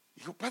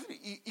 dijo, padre,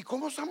 ¿y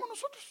cómo estamos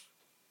nosotros?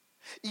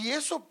 Y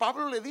eso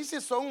Pablo le dice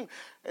son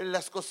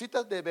las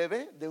cositas de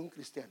bebé de un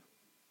cristiano.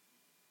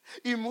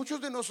 Y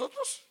muchos de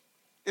nosotros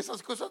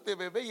esas cosas de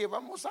bebé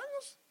llevamos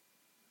años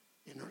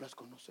y no las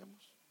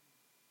conocemos.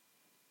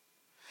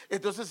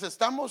 Entonces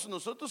estamos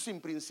nosotros sin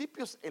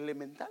principios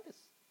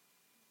elementales.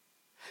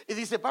 Y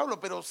dice Pablo,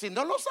 pero si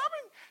no lo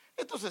saben,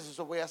 entonces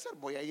eso voy a hacer,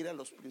 voy a ir a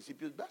los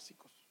principios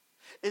básicos.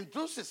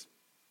 Entonces,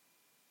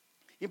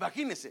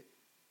 imagínense,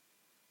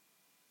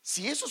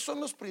 si esos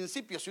son los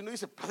principios, y uno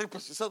dice, padre,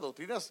 pues esas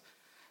doctrinas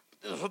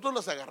nosotros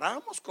las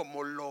agarramos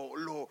como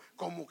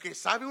como que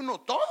sabe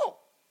uno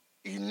todo.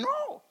 Y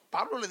no.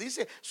 Pablo le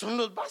dice, son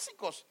los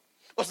básicos.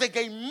 O sea que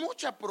hay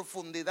mucha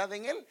profundidad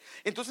en él.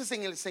 Entonces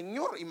en el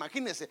Señor,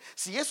 imagínense,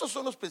 si esos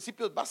son los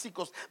principios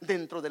básicos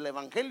dentro del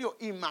Evangelio,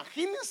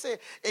 imagínense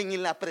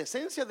en la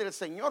presencia del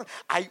Señor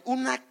hay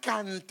una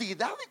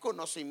cantidad de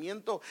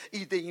conocimiento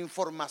y de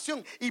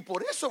información. Y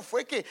por eso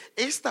fue que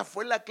esta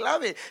fue la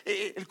clave.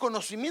 El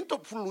conocimiento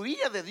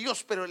fluía de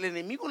Dios, pero el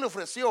enemigo le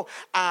ofreció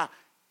a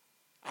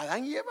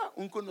Adán y Eva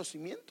un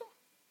conocimiento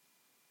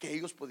que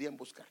ellos podían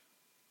buscar.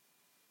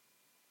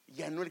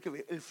 Ya no el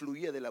que él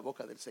fluía de la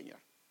boca del Señor.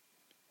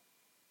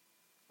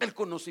 El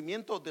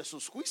conocimiento de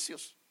sus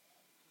juicios.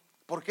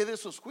 ¿Por qué de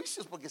sus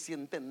juicios? Porque si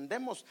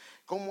entendemos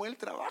cómo Él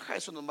trabaja,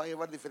 eso nos va a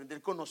llevar diferente.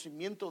 El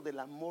conocimiento del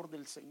amor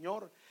del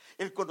Señor,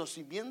 el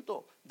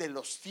conocimiento de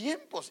los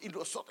tiempos. Y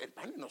nosotros,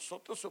 hermano,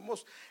 nosotros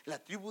somos la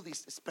tribu,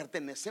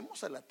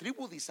 pertenecemos a la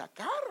tribu de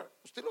Isaacar.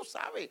 Usted lo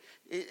sabe,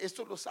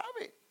 esto lo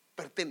sabe.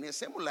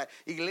 Pertenecemos, la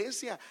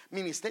iglesia,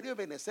 ministerio de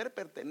Benecer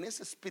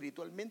pertenece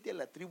espiritualmente a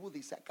la tribu de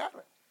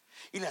Isaacar.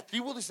 Y la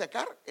tribu de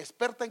Isaacar,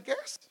 ¿experta en qué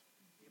es?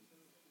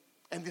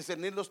 En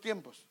discernir los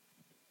tiempos.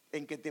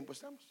 ¿En qué tiempo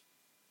estamos?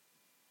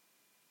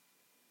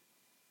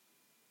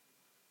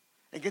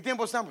 ¿En qué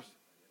tiempo estamos?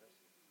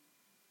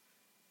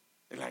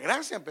 En la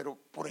gracia, pero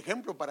por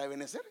ejemplo, para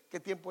Benecer,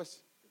 ¿qué tiempo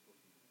es?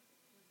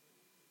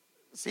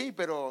 Sí,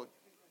 pero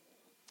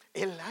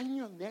el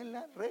año de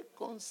la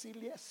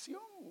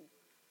reconciliación.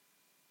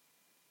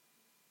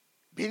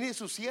 Viene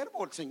su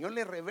siervo, el Señor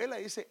le revela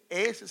y dice,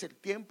 ese es el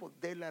tiempo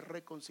de la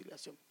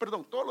reconciliación.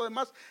 Perdón, todo lo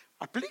demás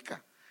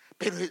aplica.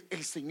 Pero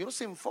el Señor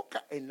se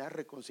enfoca en la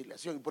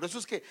reconciliación. Y por eso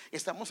es que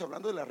estamos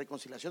hablando de la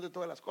reconciliación de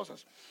todas las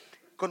cosas.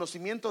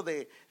 Conocimiento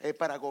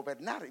para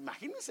gobernar.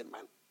 Imagínense,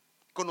 hermano.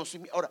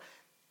 Conocimiento. Ahora,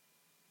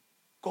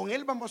 con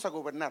Él vamos a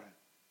gobernar.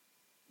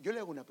 Yo le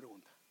hago una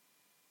pregunta.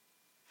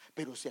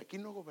 Pero si aquí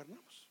no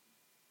gobernamos,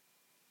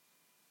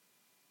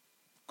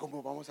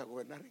 ¿cómo vamos a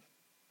gobernar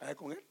allá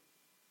con Él?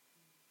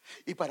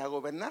 Y para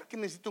gobernar, ¿qué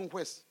necesita un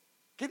juez?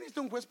 ¿Qué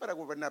necesita un juez para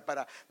gobernar?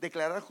 Para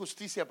declarar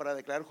justicia, para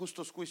declarar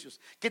justos juicios.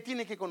 ¿Qué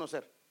tiene que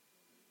conocer?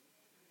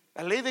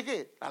 ¿La ley de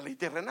qué? La ley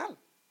terrenal.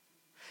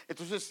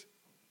 Entonces,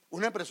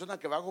 una persona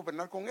que va a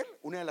gobernar con Él,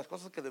 una de las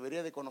cosas que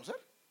debería de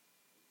conocer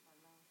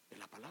es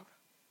la palabra.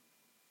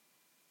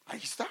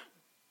 Ahí está.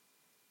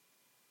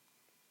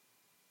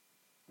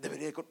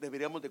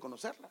 Deberíamos de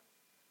conocerla.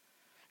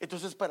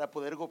 Entonces, para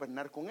poder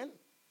gobernar con Él,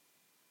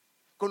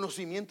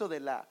 conocimiento de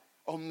la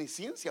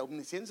omnisciencia.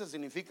 Omnisciencia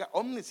significa,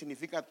 omni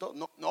significa todo.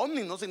 No,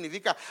 omni no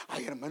significa,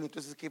 ay hermano,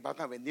 entonces que van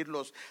a venir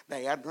los de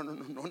allá.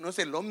 No es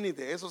el omni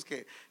de esos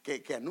que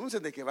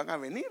anuncian de que van a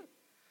venir,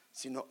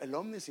 sino el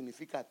omni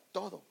significa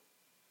todo.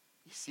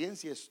 Y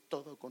ciencia es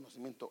todo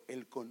conocimiento,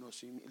 el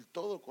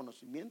todo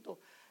conocimiento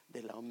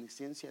de la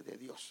omnisciencia de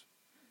Dios.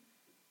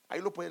 Ahí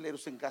lo puede leer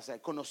usted en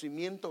casa.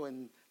 Conocimiento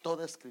en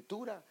toda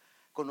escritura,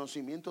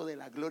 conocimiento de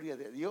la gloria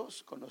de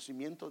Dios,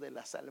 conocimiento de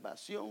la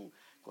salvación,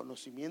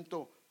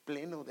 conocimiento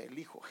pleno del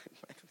Hijo,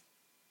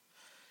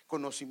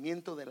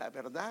 conocimiento de la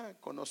verdad,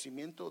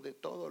 conocimiento de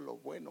todo lo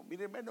bueno.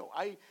 Mire, hermano,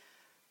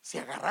 si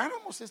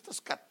agarráramos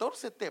estos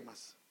 14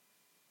 temas,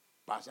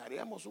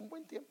 pasaríamos un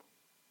buen tiempo.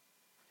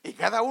 Y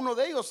cada uno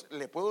de ellos,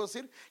 le puedo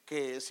decir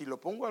que si lo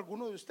pongo a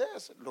alguno de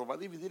ustedes, lo va a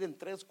dividir en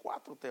 3,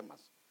 4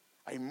 temas.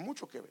 Hay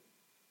mucho que ver.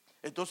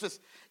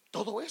 Entonces,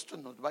 todo esto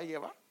nos va a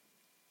llevar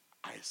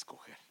a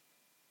escoger.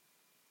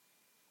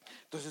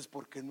 Entonces,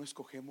 ¿por qué no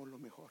escogemos lo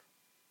mejor?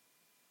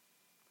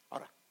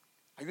 Ahora,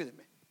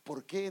 ayúdenme.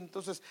 ¿Por qué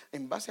entonces,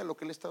 en base a lo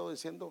que le he estado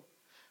diciendo,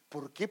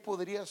 por qué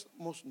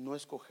podríamos no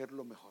escoger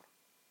lo mejor?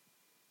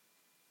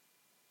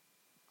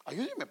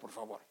 Ayúdenme, por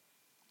favor.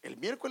 El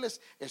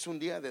miércoles es un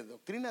día de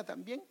doctrina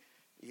también,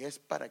 y es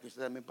para que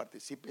usted también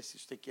participe si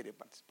usted quiere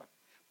participar.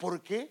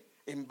 ¿Por qué?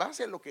 En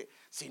base a lo que,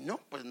 si no,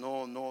 pues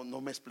no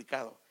me he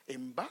explicado.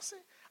 En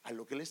base a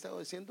lo que le he estado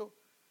diciendo,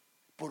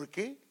 ¿por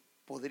qué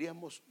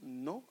podríamos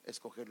no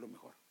escoger lo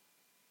mejor?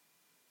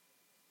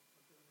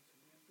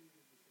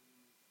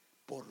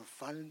 Por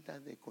falta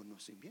de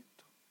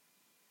conocimiento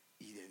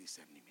y de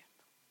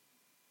discernimiento.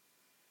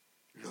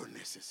 Lo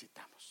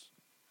necesitamos.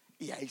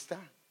 Y ahí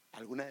está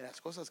alguna de las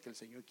cosas que el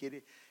Señor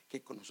quiere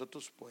que con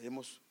nosotros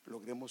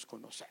logremos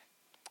conocer.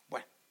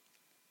 Bueno,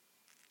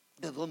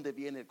 ¿de dónde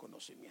viene el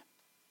conocimiento?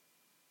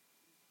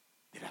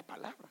 De la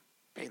palabra.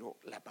 Pero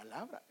la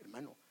palabra,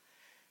 hermano,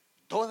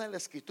 toda la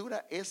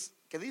escritura es,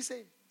 ¿qué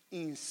dice?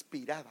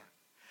 Inspirada,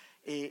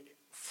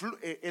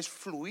 es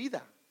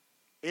fluida,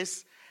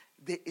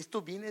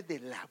 esto viene de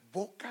la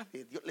boca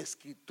de Dios. La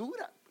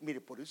escritura,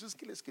 mire, por eso es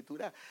que la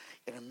escritura,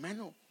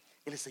 hermano,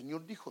 el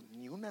Señor dijo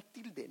ni una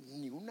tilde,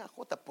 ni una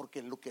jota,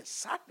 porque lo que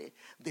sale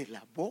de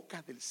la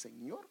boca del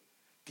Señor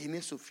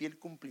tiene su fiel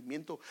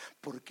cumplimiento,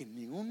 porque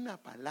ni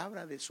una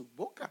palabra de su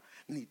boca,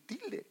 ni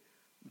tilde,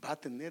 va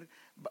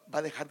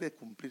a dejar de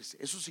cumplirse.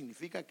 Eso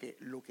significa que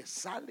lo que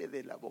sale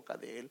de la boca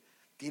de Él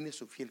tiene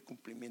su fiel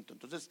cumplimiento.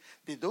 Entonces,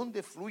 ¿de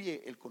dónde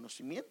fluye el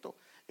conocimiento?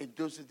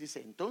 Entonces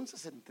dice,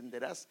 entonces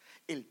entenderás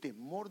el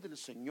temor del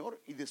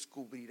Señor y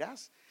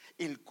descubrirás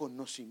el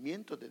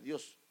conocimiento de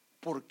Dios,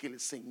 porque el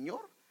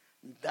Señor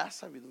da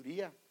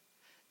sabiduría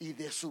y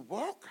de su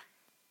boca.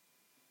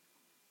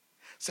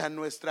 O sea,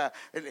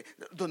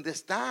 donde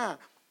está,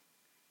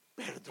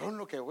 perdón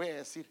lo que voy a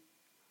decir,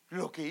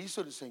 lo que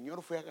hizo el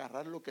Señor fue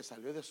agarrar lo que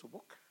salió de su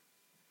boca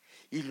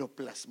y lo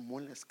plasmó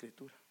en la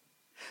escritura.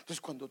 Entonces,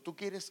 cuando tú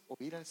quieres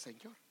oír al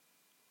Señor,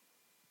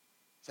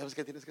 ¿sabes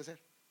qué tienes que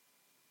hacer?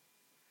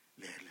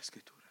 Leer la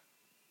escritura.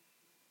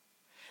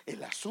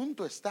 El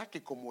asunto está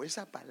que como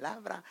esa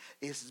palabra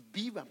es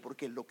viva,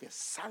 porque lo que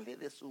sale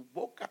de su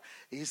boca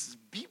es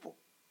vivo.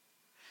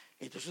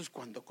 Entonces,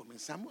 cuando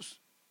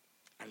comenzamos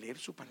a leer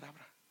su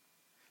palabra,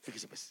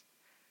 fíjese pues,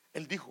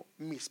 Él dijo,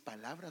 mis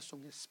palabras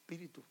son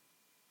espíritu.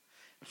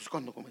 Entonces,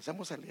 cuando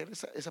comenzamos a leer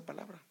esa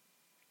palabra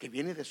que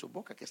viene de su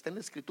boca, que está en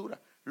la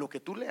escritura, lo que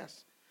tú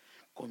leas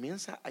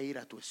comienza a ir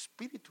a tu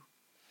espíritu,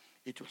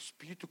 y tu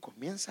espíritu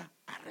comienza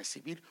a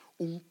recibir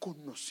un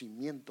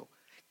conocimiento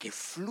que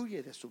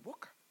fluye de su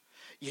boca.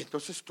 Y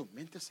entonces tu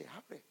mente se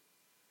abre,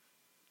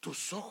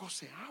 tus ojos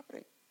se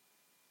abren.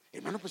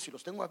 Hermano, pues si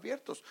los tengo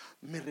abiertos,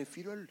 me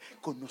refiero al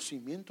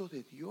conocimiento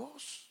de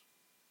Dios.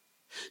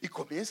 Y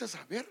comienzas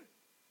a ver,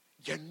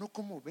 ya no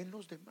como ven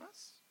los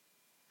demás.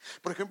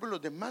 Por ejemplo,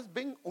 los demás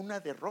ven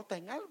una derrota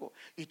en algo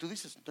y tú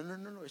dices,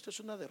 no, esto es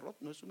una derrota,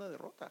 no es una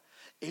derrota.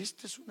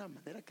 Esta es una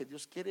manera que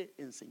Dios quiere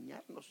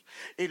enseñarnos.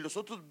 Los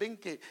otros ven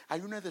que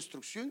hay una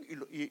destrucción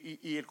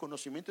y el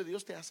conocimiento de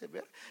Dios te hace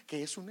ver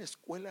que es una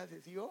escuela de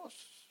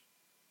Dios.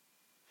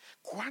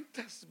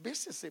 ¿Cuántas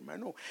veces,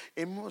 hermano,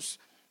 hemos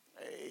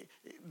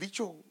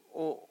dicho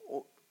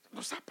o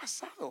nos ha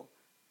pasado?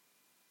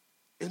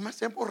 Es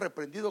más, hemos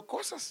reprendido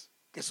cosas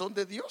que son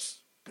de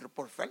Dios, pero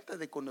por falta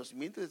de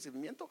conocimiento y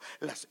discernimiento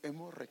las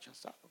hemos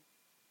rechazado.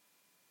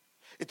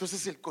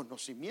 Entonces el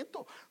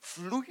conocimiento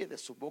fluye de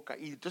su boca,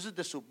 y entonces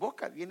de su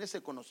boca viene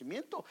ese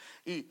conocimiento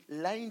y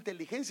la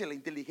inteligencia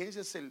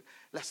es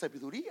la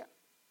sabiduría.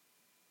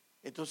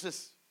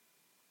 Entonces,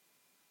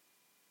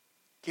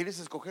 ¿quieres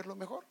escoger lo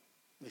mejor?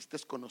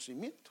 Necesitas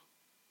conocimiento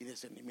y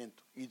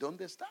discernimiento. ¿Y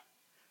dónde está?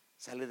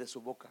 Sale de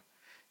su boca.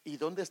 ¿Y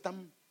dónde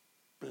están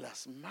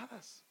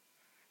plasmadas?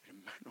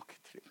 Hermano, qué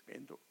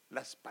tremendo.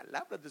 Las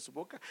palabras de su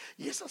boca.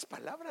 Y esas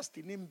palabras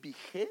tienen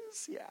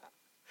vigencia.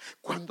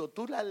 Cuando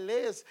tú la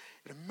lees,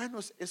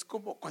 hermanos, es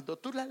como cuando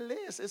tú la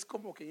lees, es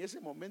como que en ese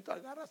momento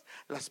agarras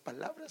las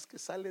palabras que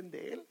salen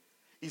de él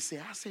y se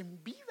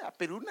hacen vida,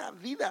 pero una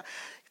vida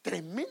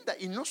tremenda.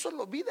 Y no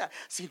solo vida,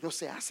 sino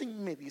se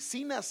hacen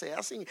medicina, se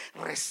hacen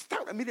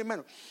restaura. Mire,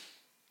 hermano,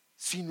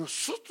 si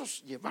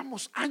nosotros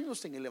llevamos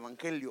años en el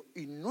evangelio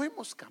y no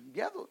hemos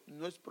cambiado,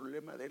 no es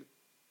problema de él,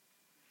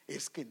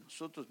 es que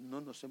nosotros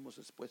no nos hemos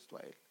expuesto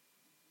a él.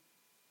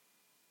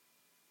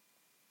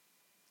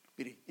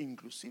 Mire,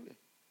 inclusive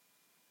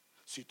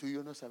si tú y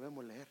yo no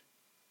sabemos leer,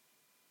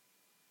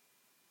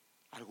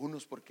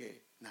 algunos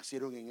porque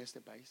nacieron en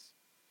este país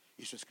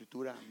y su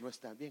escritura no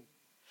está bien,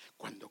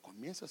 cuando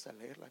comienzas a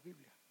leer la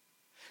Biblia,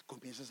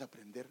 comienzas a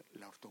aprender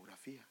la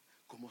ortografía,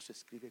 cómo se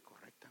escribe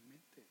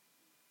correctamente.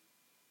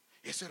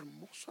 Es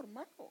hermoso,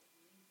 hermano.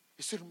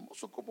 Es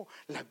hermoso como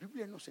la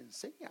Biblia nos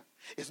enseña.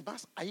 Es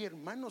más, hay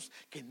hermanos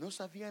que no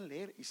sabían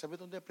leer. ¿Y sabe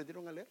dónde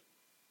aprendieron a leer?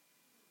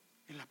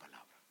 En la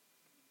palabra.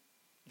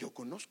 Yo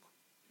conozco,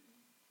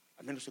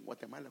 al menos en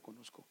Guatemala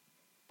conozco,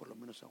 por lo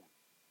menos aún,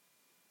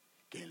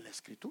 que en la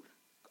escritura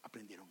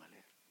aprendieron a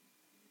leer.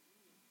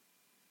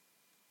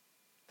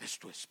 Entonces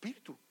tu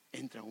espíritu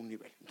entra a un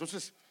nivel.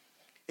 Entonces,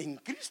 en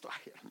Cristo,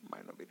 ay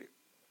hermano, mire,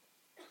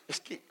 es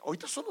que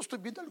ahorita solo estoy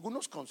viendo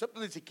algunos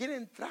conceptos, ni siquiera he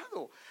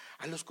entrado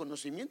a los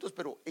conocimientos,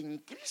 pero en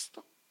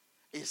Cristo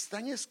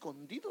están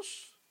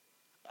escondidos,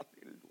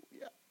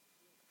 aleluya,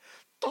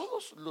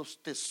 todos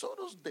los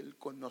tesoros del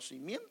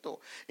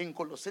conocimiento. En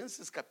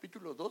Colosenses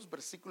capítulo 2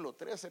 versículo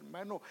 3,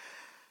 hermano,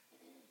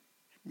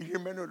 mire,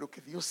 hermano, lo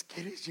que Dios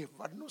quiere es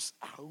llevarnos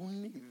a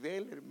un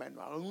nivel,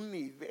 hermano, a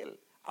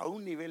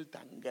un nivel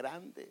tan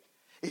grande.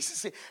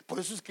 Por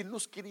eso es que Él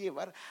nos quiere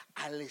llevar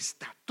a la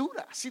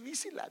estatura, así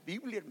dice la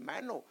Biblia,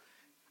 hermano,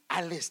 a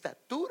la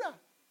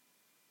estatura,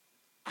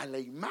 a la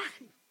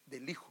imagen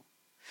del Hijo.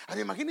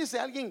 Ahora imagínense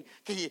a alguien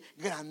que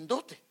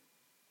grandote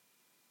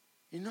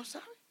y no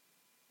sabe.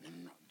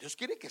 No, Dios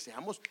quiere que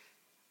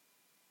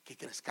que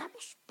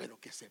crezcamos, pero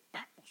que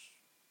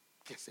sepamos.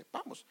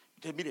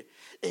 Entonces mire,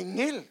 en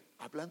Él,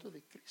 hablando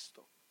de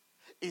Cristo,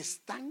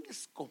 están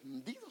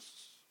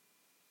escondidos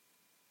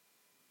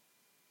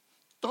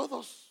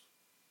todos.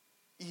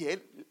 Y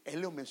él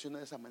lo menciona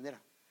de esa manera: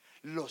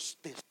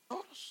 los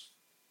tesoros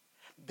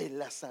de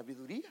la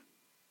sabiduría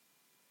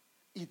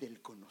y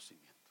del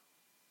conocimiento.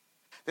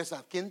 Entonces,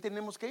 ¿a quién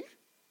tenemos que ir?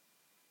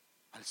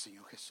 Al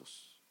Señor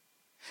Jesús.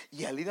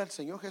 Y al ir al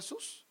Señor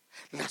Jesús,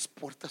 las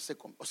puertas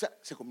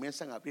se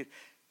comienzan a abrir.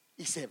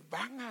 Y se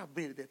van a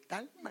abrir de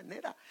tal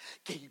manera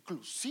que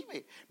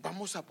inclusive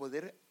vamos a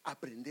poder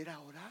aprender a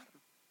orar.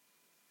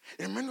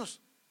 Hermanos,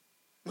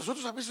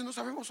 nosotros a veces no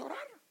sabemos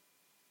orar.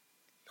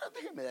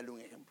 Déjenme darle un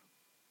ejemplo.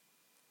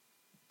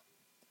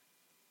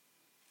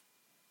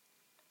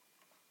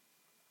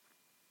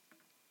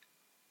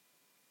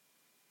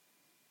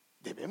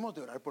 Debemos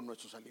de orar por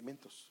nuestros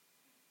alimentos.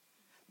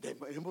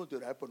 Debemos de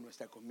orar por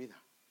nuestra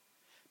comida.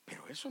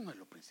 Pero eso no es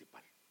lo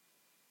principal.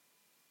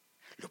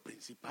 Lo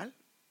principal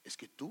es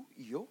que tú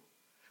y yo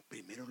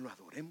primero lo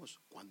adoremos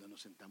cuando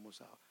nos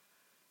sentamos a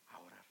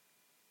orar.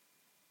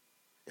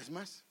 Es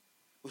más,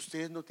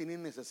 ustedes no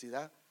tienen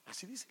necesidad,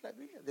 así dice la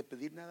Biblia, de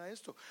pedir nada de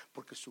esto,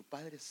 porque su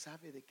Padre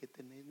sabe de qué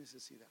tenéis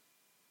necesidad.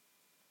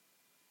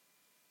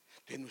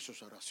 De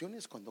nuestras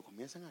oraciones, cuando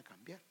comienzan a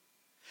cambiar,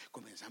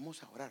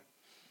 comenzamos a orar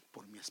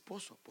por mi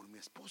esposo, por mi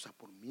esposa,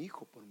 por mi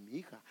hijo, por mi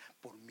hija,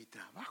 por mi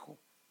trabajo,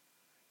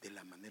 de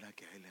la manera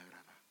que a Él le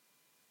agrada.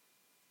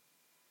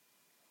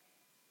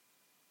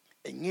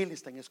 En Él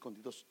están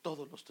escondidos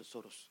todos los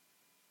tesoros.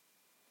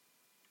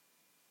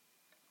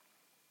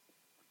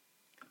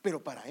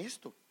 Pero para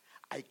esto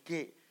hay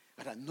que,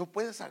 ahora, no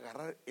puedes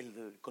agarrar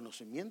el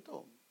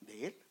conocimiento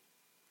de Él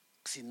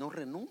si no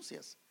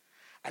renuncias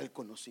al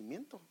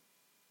conocimiento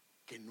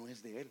que no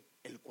es de Él,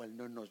 el cual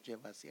no nos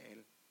lleva hacia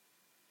Él.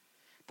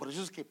 Por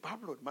eso es que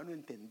Pablo, hermano,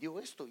 entendió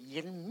esto y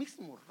él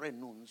mismo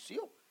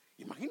renunció,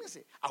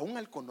 imagínense, aún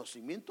al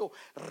conocimiento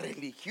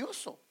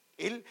religioso.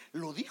 Él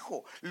lo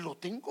dijo, lo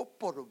tengo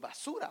por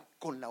basura,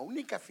 con la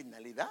única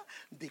finalidad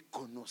de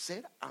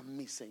conocer a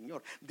mi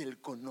Señor, del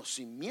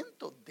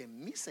conocimiento de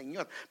mi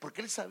Señor,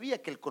 porque él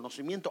sabía que el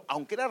conocimiento,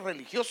 aunque era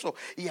religioso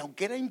y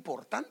aunque era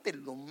importante,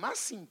 lo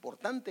más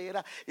importante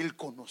era el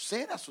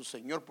conocer a su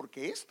Señor,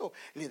 porque esto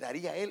le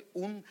daría a él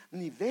un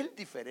nivel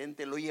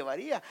diferente, lo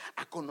llevaría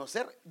a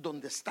conocer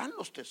dónde están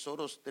los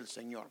tesoros del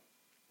Señor.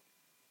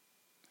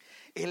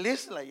 Él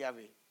es la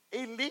llave,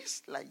 Él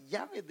es la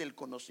llave del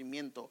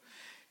conocimiento.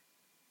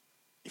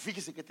 Y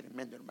fíjese qué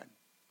tremendo, hermano.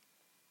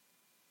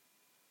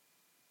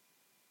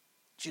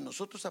 Si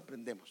nosotros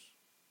aprendemos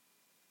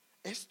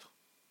esto,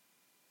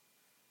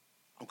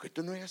 aunque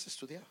tú no hayas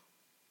estudiado,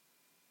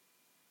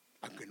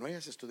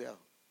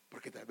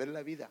 porque tal vez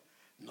la vida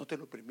no te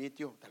lo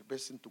permitió, tal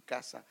vez en tu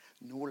casa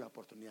no hubo la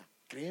oportunidad,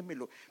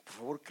 créemelo, por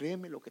favor,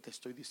 créeme lo que te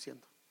estoy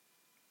diciendo.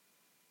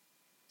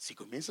 Si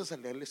comienzas a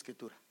leer la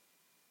Escritura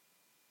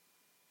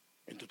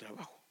en tu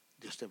trabajo,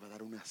 Dios te va a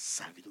dar una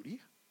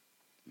sabiduría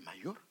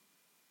mayor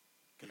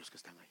que los que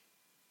están ahí.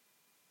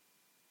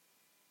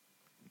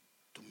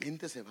 Tu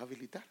mente se va a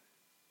habilitar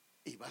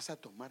y vas a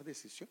tomar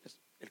decisiones.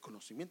 El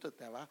conocimiento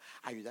te va a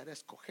ayudar a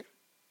escoger.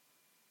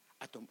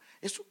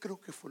 Eso creo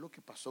que fue lo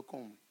que pasó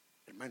con,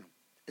 hermano,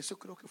 eso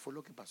creo que fue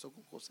lo que pasó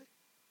con José.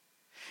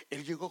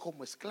 Él llegó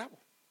como esclavo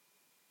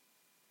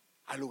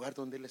al lugar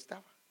donde él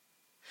estaba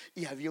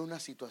y había una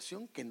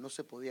situación que no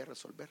se podía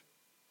resolver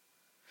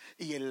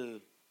y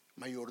el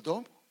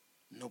mayordomo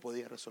no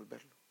podía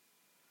resolverlo.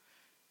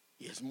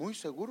 Y es muy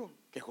seguro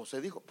que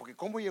José dijo, porque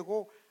 ¿cómo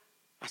llegó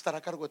a estar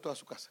a cargo de toda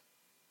su casa?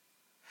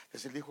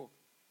 Entonces él dijo,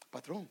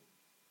 patrón,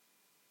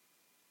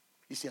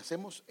 ¿y si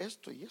hacemos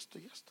esto y esto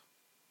y esto?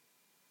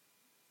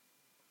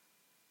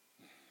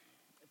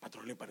 El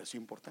patrón le pareció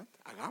importante,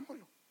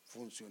 hagámoslo.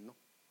 Funcionó.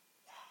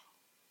 Wow.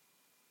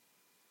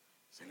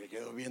 Se le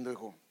quedó viendo y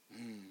dijo,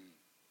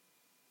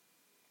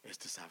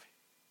 este sabe.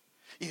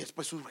 Y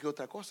después surgió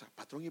otra cosa,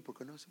 patrón, ¿y por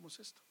qué no hacemos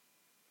esto?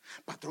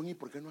 Patrón, ¿y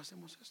por qué no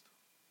hacemos esto?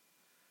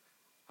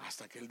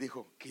 Hasta que él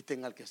dijo,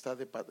 quiten al que está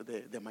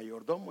de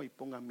mayordomo y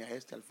pónganme a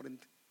este al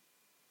frente.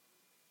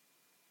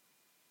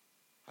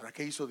 Ahora,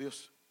 ¿qué hizo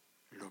Dios?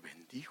 Lo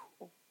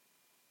bendijo.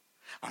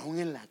 Aún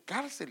en la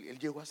cárcel él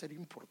llegó a ser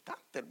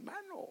importante,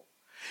 hermano.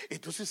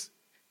 Entonces,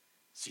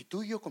 si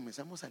tú y yo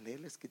comenzamos a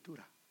leer la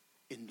Escritura,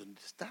 en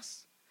donde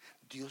estás,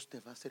 Dios te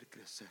va a hacer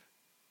crecer.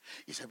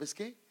 ¿Y sabes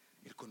qué?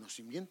 El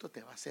conocimiento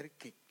te va a hacer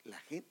que la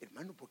gente,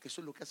 hermano, porque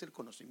eso es lo que hace el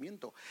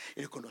conocimiento.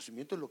 El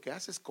conocimiento lo que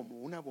hace es como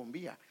una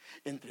bombilla.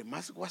 Entre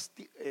más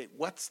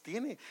watts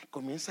tiene,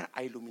 comienza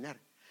a iluminar.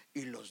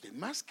 Y los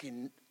demás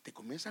que te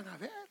comienzan a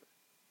ver,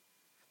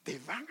 te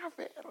van a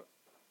ver.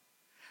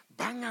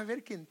 Van a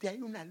ver que en ti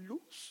hay una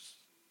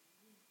luz.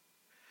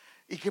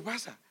 ¿Y qué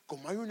pasa?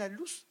 Como hay una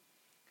luz,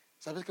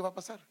 ¿sabes qué va a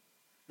pasar?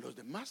 Los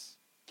demás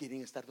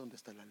quieren estar donde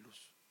está la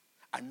luz,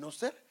 a no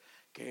ser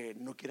que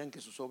no quieran que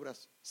sus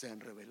obras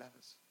sean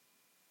reveladas.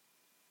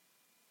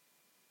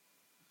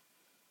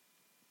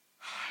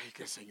 Ay,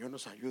 que el Señor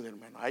nos ayude,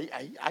 hermano.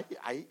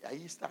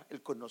 Ahí está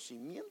el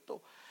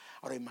conocimiento.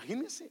 Ahora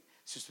imagínense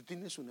si usted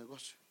tiene su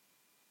negocio.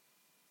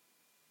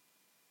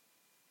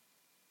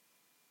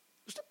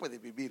 Usted puede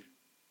vivir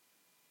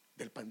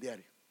del pan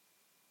diario,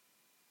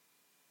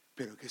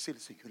 pero que si el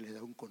Señor le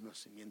da un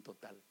conocimiento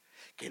tal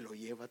que lo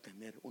lleva a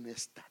tener una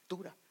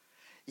estatura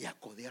y a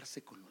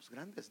codearse con los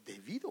grandes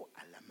debido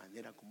a la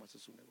manera como hace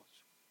su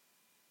negocio.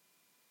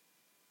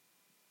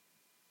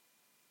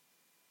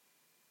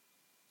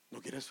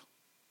 ¿No quiere eso?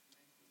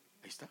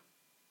 Ahí está.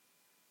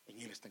 En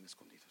Él están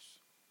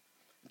escondidos.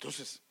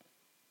 Entonces,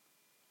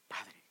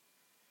 Padre,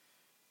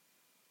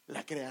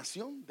 la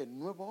creación del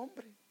nuevo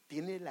hombre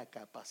tiene la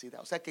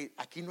capacidad, o sea que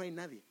aquí no hay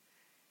nadie.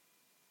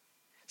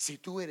 Si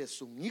tú eres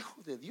un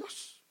hijo de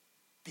Dios,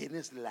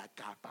 tienes la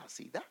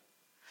capacidad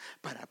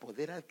para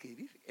poder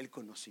adquirir el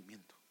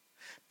conocimiento,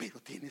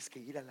 pero tienes que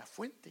ir a la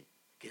fuente,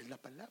 que es la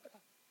palabra.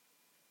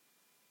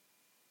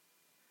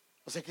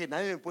 O sea que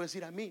nadie me puede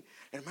decir a mí,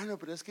 hermano,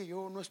 pero es que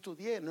yo no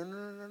estudié.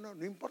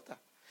 No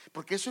importa.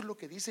 Porque eso es lo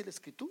que dice la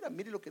Escritura.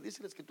 Mire lo que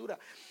dice la Escritura: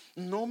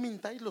 no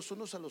mintáis los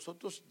unos a los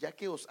otros, ya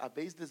que os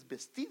habéis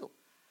desvestido.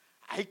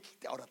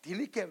 Ahora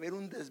tiene que haber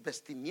un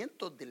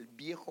desvestimiento del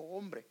viejo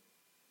hombre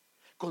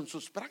con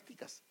sus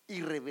prácticas,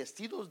 y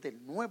revestidos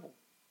del nuevo,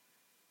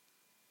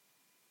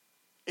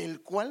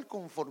 el cual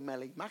conforme a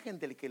la imagen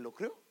del que lo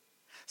creó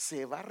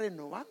se va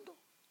renovando.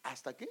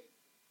 ¿Hasta qué?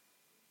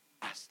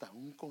 Hasta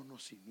un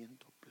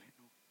conocimiento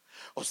pleno.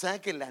 O sea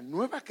que la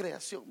nueva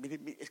creación,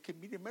 mire, es que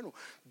mire, hermano,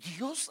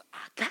 Dios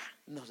acá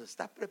nos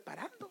está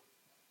preparando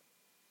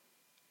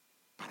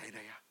para ir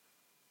allá.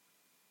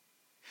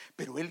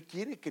 Pero Él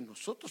quiere que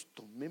nosotros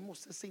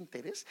tomemos ese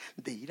interés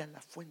de ir a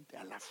la fuente,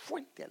 a la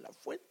fuente, a la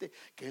fuente,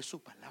 que es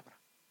su palabra.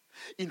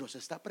 Y nos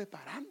está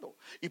preparando.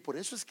 Y por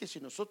eso es que si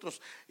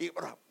nosotros,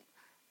 ahora,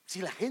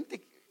 si la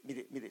gente,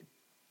 mire,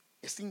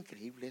 es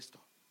increíble esto.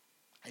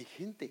 Hay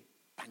gente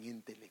tan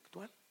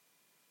intelectual,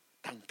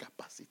 tan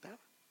capacitada,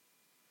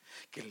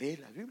 que lee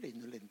la Biblia y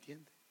no la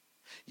entiende.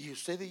 Y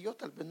usted y yo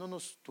tal vez no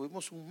nos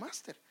tuvimos un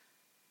máster,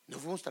 no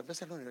fuimos tal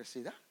vez a la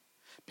universidad,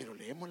 pero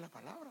leemos la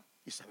palabra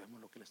y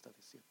sabemos lo que le está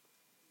diciendo.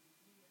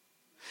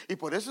 Y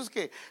por eso es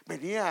que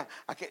venía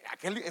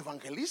aquel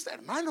evangelista,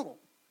 hermano.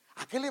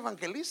 Aquel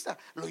evangelista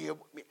lo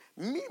llevó.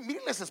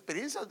 Miren las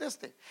experiencias de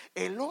este.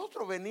 El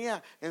otro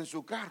venía en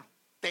su carro,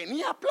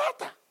 tenía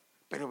plata,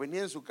 pero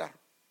venía en su carro.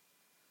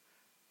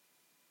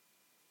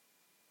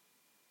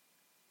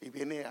 Y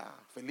viene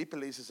a Felipe,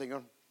 le dice: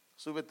 Señor,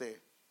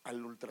 súbete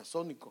al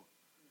ultrasónico.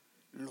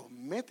 Lo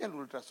mete al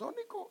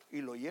ultrasónico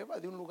y lo lleva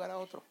de un lugar a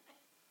otro.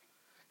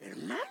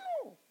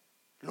 Hermano,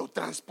 lo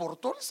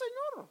transportó el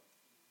Señor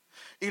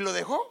y lo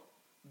dejó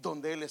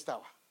donde él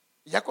estaba.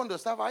 Ya cuando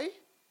estaba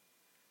ahí,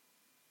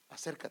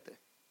 acércate,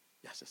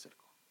 ya se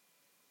acercó.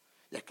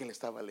 Ya que él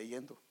estaba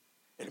leyendo.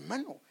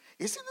 Hermano,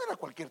 ese no era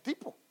cualquier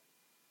tipo,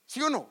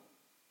 ¿sí o no?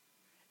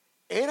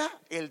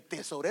 Era el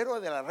tesorero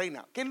de la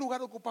reina. ¿Qué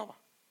lugar ocupaba?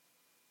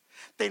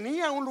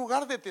 Tenía un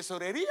lugar de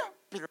tesorería,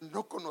 pero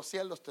no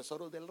conocía los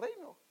tesoros del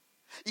reino.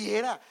 Y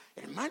era,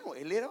 hermano,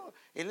 él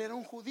era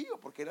un judío,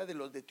 porque era de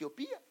los de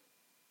Etiopía.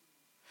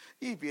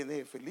 Y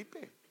viene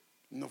Felipe,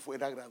 no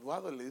fuera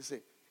graduado, y le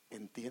dice: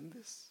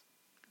 ¿entiendes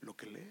lo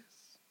que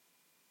lees?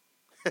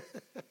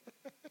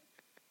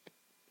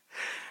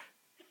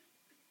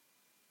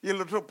 Y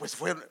el otro pues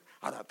fue.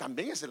 Ahora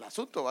también es el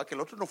asunto, ¿va? Que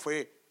el otro no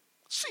fue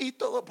sí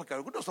todo, porque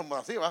algunos somos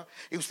así, ¿va?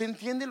 ¿Y usted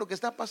entiende lo que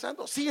está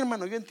pasando? Sí,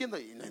 hermano, yo entiendo.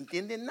 Y no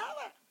entiende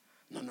nada.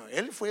 No,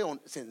 él fue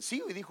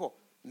sencillo y dijo: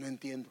 no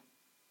entiendo.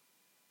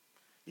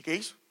 ¿Y qué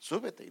hizo?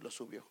 Súbete, y lo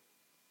subió.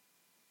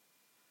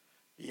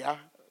 Y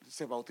ya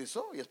se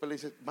bautizó, y después le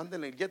dice: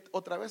 manden el jet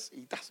otra vez,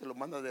 y se lo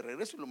manda de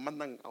regreso y lo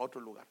mandan a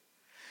otro lugar.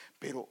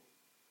 Pero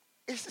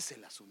ese es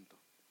el asunto.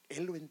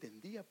 Él lo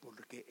entendía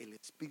porque el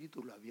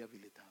Espíritu lo había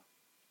habilitado.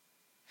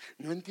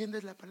 ¿No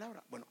entiendes la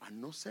palabra? Bueno, a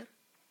no ser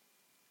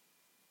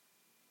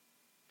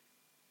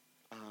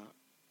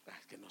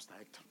es que no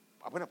está Héctor.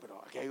 Bueno,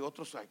 pero aquí hay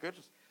otros.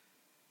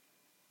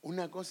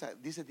 Una cosa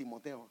dice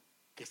Timoteo,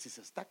 que si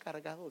se está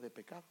cargado de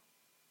pecado,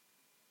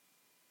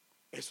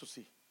 eso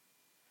sí.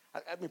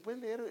 ¿Me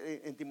pueden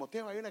leer en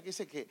Timoteo? Hay una que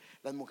dice que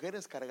las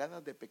mujeres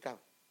cargadas de pecado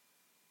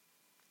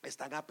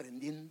están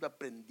aprendiendo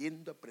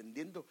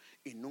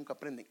y nunca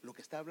aprenden. Lo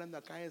que está hablando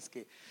acá es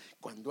que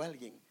cuando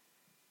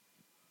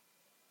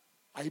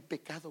hay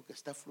pecado que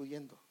está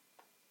fluyendo,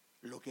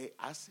 lo que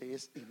hace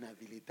es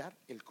inhabilitar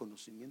el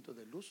conocimiento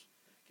de luz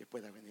que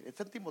pueda venir.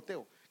 Está en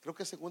Timoteo, creo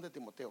que es 2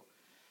 Timoteo.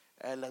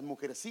 Las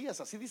mujercillas,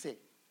 así dice,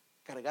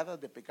 cargadas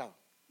de pecado.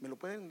 ¿Me lo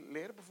pueden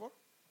leer, por favor?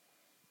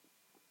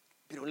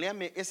 Pero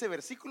léame ese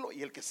versículo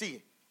y el que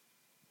sigue.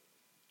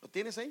 ¿Lo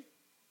tienes ahí?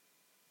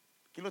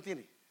 ¿Quién lo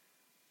tiene?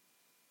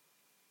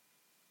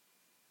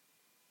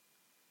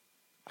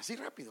 Así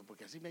rápido,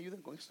 porque así me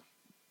ayudan con esto.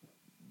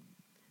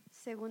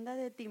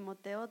 2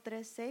 Timoteo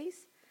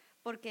 3:6,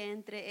 porque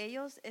entre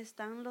ellos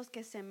están los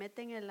que se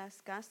meten en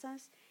las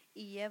casas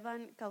y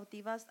llevan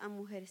cautivas a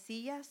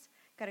mujercillas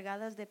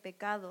cargadas de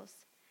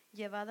pecados,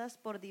 llevadas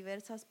por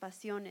diversas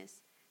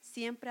pasiones,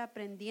 siempre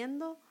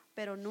aprendiendo,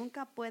 pero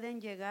nunca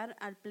pueden llegar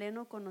al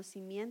pleno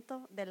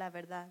conocimiento de la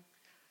verdad.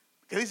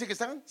 ¿Qué dice que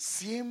están?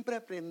 Siempre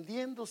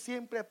aprendiendo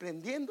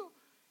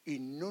y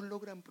no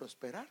logran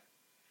prosperar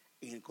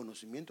en el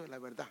conocimiento de la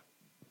verdad.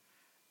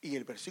 Y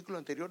el versículo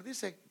anterior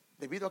dice: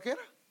 ¿debido a qué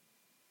era?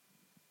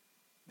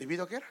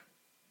 ¿Debido a qué era?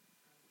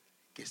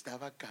 Que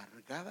estaba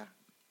cargada,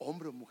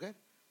 hombre o mujer,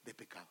 de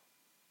pecado.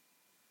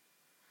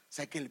 O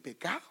sea que el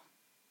pecado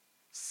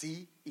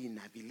sí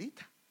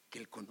inhabilita que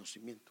el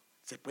conocimiento.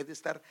 Se puede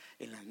estar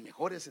en las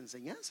mejores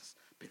enseñanzas,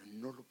 pero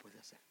no lo puede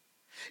hacer.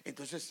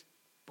 Entonces,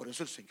 por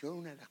eso el Señor,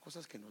 una de las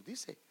cosas que nos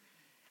dice,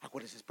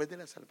 acuérdense, después de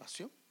la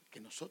salvación, que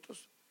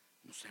nosotros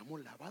nos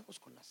seamos lavados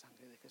con la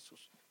sangre de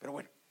Jesús. Pero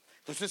bueno,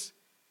 entonces,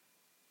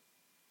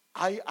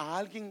 ¿hay a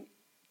alguien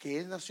que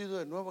es nacido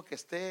de nuevo que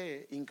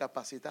esté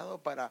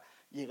incapacitado para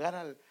llegar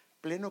al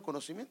pleno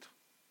conocimiento?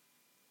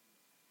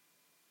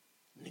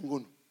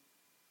 Ninguno,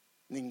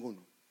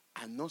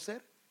 a no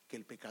ser que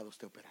el pecado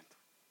esté operando.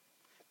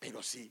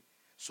 Pero si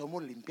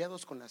somos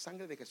limpiados con la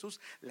sangre de Jesús,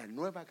 la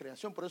nueva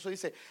creación. Por eso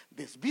dice,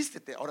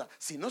 desvístete. Ahora,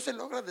 si no se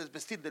logra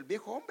desvestir del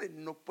viejo hombre,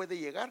 no puede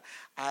llegar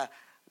a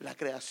la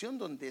creación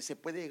donde se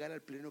puede llegar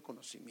al pleno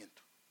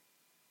conocimiento.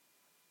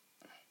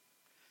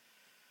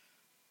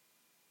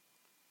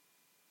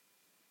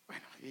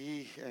 Bueno,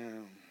 y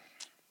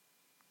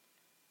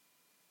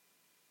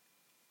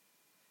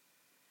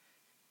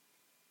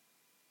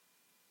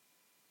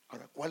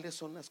ahora, ¿cuáles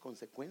son las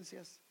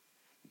consecuencias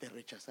de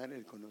rechazar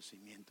el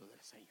conocimiento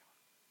del Señor?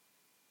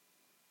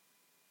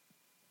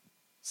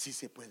 Sí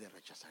se puede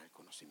rechazar el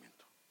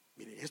conocimiento.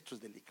 Mire, esto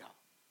es delicado.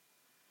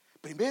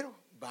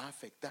 Primero, va a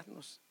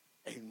afectarnos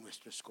en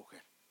nuestro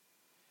escoger.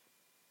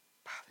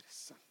 Padre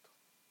Santo,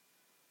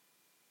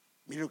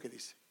 mire lo que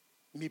dice: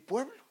 mi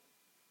pueblo,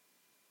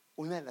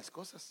 una de las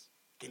cosas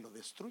que lo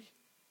destruye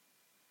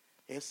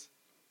es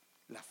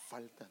la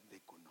falta de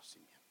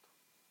conocimiento.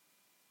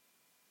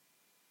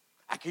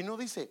 Aquí no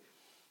dice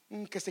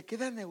que se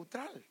queda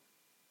neutral,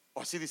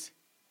 o así dice,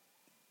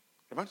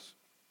 hermanos.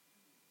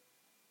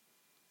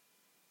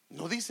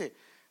 No dice,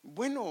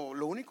 bueno,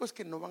 lo único es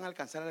que no van a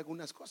alcanzar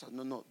algunas cosas.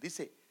 No,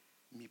 dice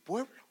mi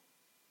pueblo.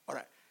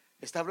 Ahora,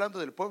 ¿está hablando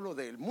del pueblo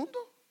del mundo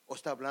o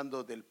está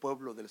hablando del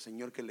pueblo del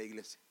Señor, que es la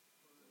iglesia?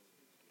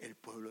 El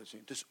pueblo del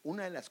Señor. Entonces,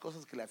 una de las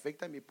cosas que le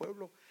afecta a mi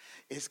pueblo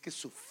es que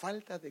su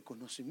falta de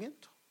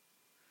conocimiento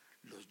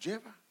los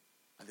lleva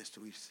a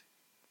destruirse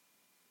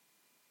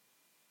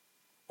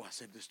o a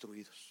ser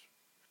destruidos,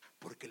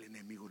 porque el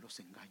enemigo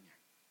los engaña.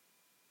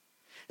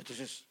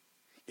 Entonces,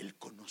 el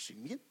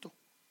conocimiento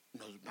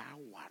nos va a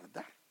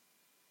guardar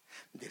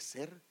de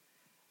ser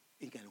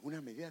en alguna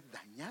medida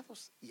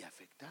dañados y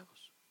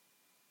afectados.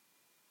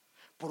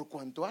 Por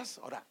cuanto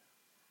ahora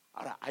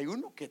hay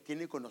uno que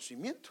tiene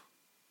conocimiento,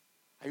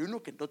 hay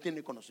uno que no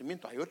tiene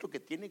conocimiento, hay otro que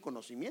tiene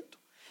conocimiento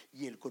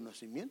y el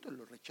conocimiento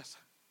lo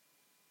rechaza.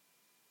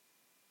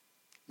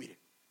 Mire,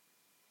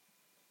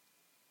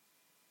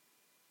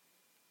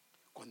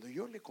 cuando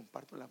yo le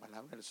comparto la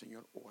palabra del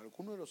Señor, o a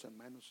alguno de los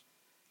hermanos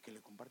que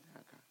le comparten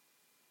acá,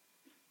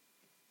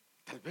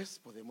 tal vez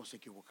podemos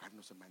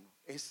equivocarnos, hermano.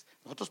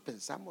 Nosotros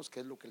pensamos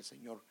que es lo que el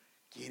Señor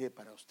quiere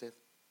para usted.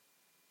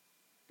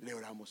 Le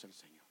oramos al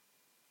Señor.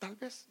 Tal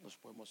vez nos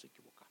podemos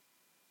equivocar.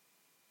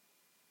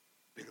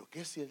 Pero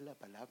 ¿qué si es la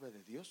palabra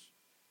de Dios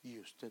y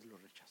usted lo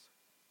rechaza?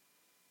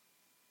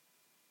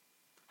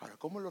 Ahora,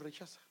 ¿cómo lo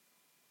rechaza?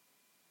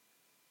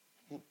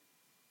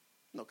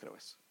 No creo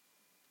eso.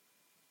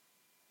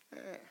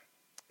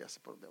 Ya sé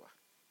por dónde va.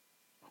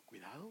 No,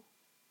 cuidado.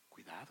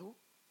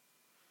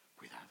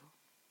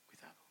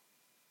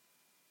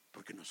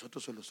 Porque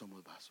nosotros solo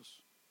somos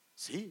vasos.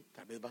 Sí,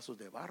 tal vez vasos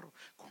de barro,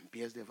 con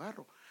pies de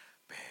barro,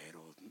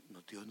 pero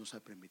Dios nos ha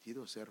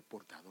permitido ser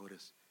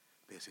portadores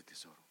de ese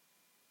tesoro.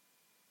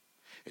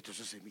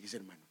 Entonces me dice,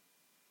 hermano,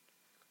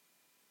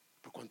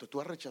 por cuanto tú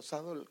has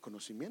rechazado el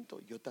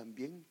conocimiento, yo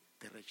también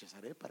te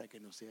rechazaré para que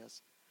no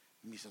seas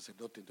mi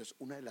sacerdote. Entonces,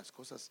 una de las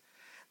cosas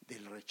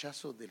del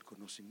rechazo del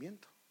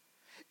conocimiento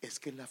es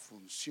que la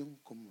función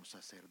como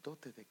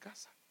sacerdote de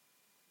casa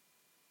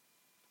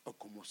o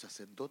como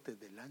sacerdote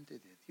delante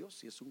de Dios,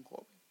 si es un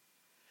joven,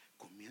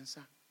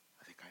 comienza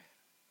a decaer.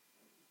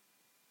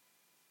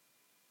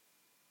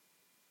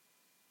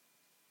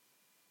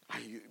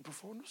 Ay, por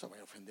favor, no se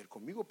vaya a ofender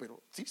conmigo,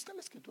 pero sí está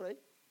la escritura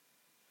ahí.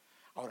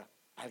 Ahora,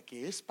 al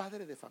que es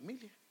padre de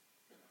familia,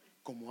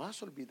 como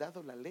has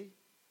olvidado la ley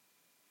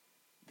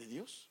de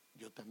Dios,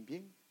 yo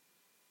también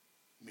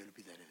me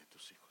olvidaré de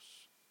tus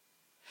hijos.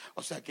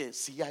 O sea que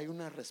sí hay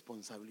una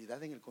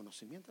responsabilidad en el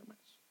conocimiento,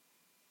 hermanos.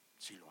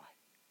 Sí lo hay.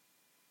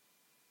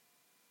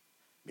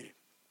 Miren,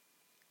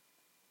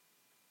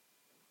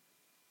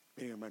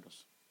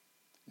 hermanos,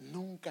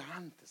 nunca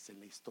antes en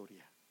la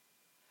historia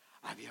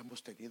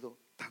habíamos tenido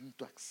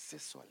tanto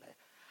acceso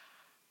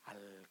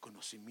al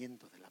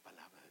conocimiento de la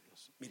palabra de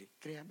Dios. Mire,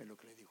 créame lo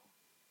que le digo.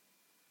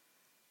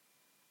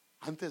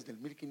 Antes del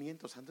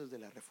 1500, antes de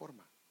la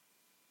Reforma,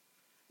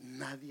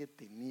 nadie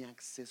tenía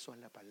acceso a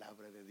la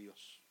palabra de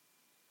Dios.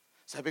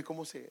 ¿Sabe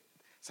cómo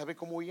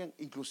oían?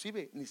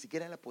 Inclusive ni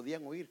siquiera la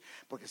podían oír,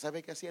 porque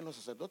 ¿sabe qué hacían los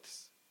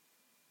sacerdotes?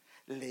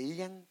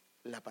 Leían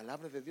la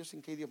palabra de Dios.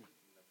 ¿En qué idioma?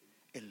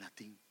 En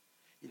latín.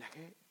 Y la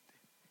gente,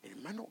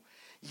 hermano,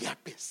 y a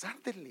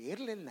pesar de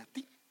leerle en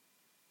latín,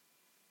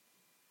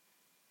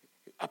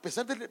 a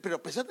pesar de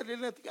leerle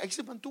en latín, ahí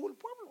se mantuvo el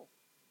pueblo.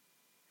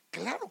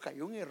 Claro,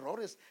 cayó en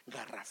errores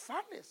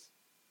garrafales,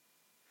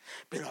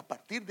 pero a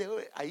partir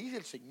de ahí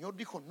el Señor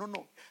dijo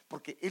no,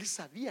 porque Él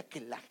sabía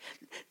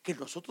que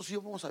nosotros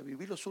íbamos a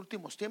vivir los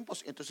últimos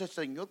tiempos. Entonces el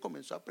Señor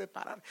comenzó a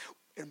preparar,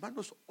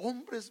 hermanos,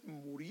 hombres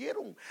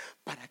murieron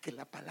para que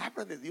la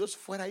palabra de Dios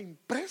fuera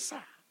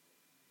impresa.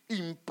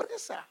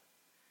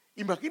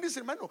 Imagínense,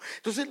 hermano.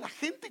 Entonces la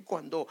gente,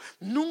 cuando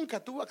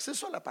nunca tuvo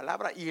acceso a la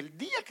palabra, y el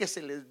día que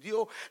se les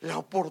dio la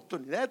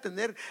oportunidad de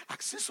tener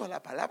acceso a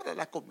la palabra,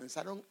 la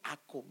comenzaron a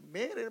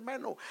comer,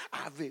 hermano,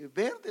 a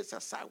beber de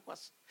esas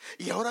aguas.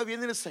 Y ahora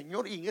viene el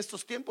Señor y en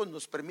estos tiempos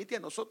nos permite a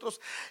nosotros,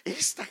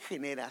 esta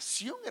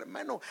generación,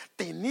 hermano,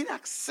 tener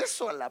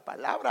acceso a la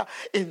palabra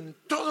en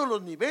todos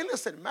los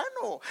niveles,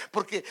 hermano.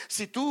 Porque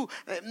si tú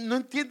no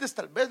entiendes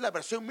tal vez la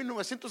versión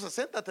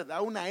 1960, te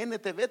da una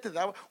NTV, te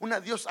da una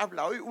Dios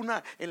habla hoy,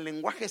 una en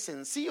lenguaje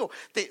sencillo.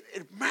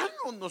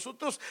 Hermano,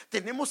 nosotros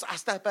tenemos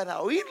hasta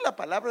para oír la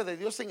palabra de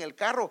Dios en el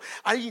carro.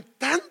 Hay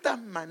tanta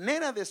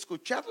manera de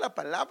escuchar la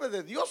palabra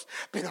de Dios,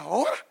 pero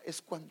ahora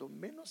es cuando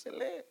menos se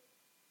lee.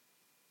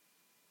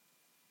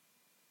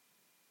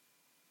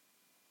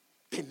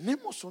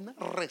 Tenemos una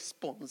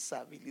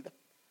responsabilidad.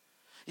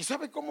 ¿Y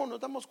sabe cómo nos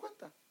damos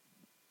cuenta?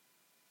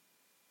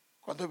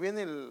 Cuando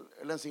viene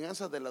la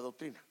enseñanza de la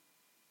doctrina,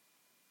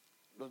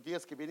 los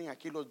días que vienen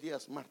aquí, los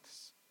días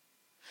martes.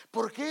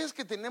 ¿Por qué es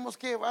que tenemos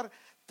que llevar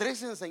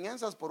 3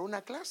 enseñanzas por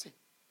una clase?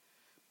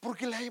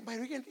 Porque la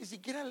mayoría ni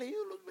siquiera ha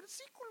leído los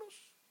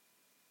versículos,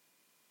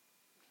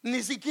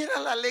 ni siquiera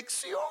la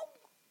lección.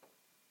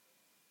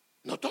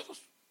 No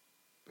todos,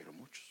 pero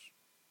muchos.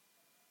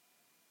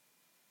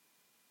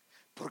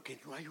 Porque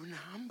no hay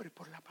una hambre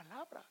por la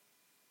palabra.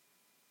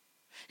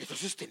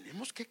 Entonces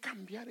tenemos que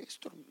cambiar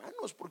esto,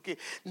 hermanos, porque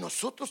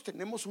nosotros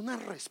tenemos una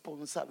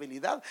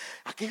responsabilidad.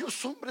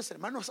 Aquellos hombres,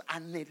 hermanos,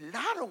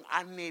 anhelaron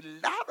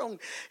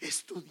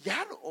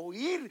estudiar,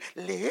 oír,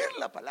 leer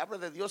la palabra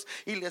de Dios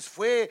y les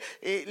fue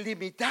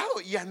limitado.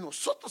 Y a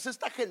nosotros,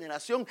 esta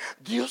generación,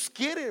 Dios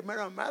quiere,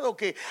 hermano amado,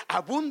 que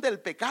abunde el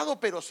pecado,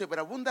 pero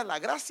sobreabunda la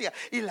gracia.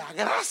 Y la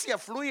gracia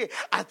fluye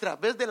a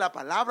través de la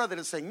palabra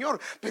del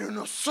Señor, pero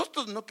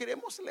nosotros no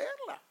queremos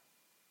leerla.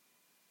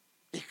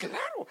 Y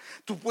claro,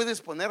 tú puedes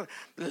poner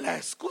la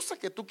excusa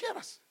que tú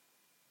quieras,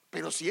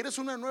 pero si eres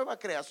una nueva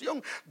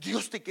creación,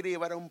 Dios te quiere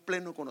llevar a un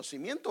pleno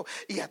conocimiento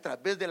y a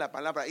través de la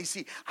palabra. Y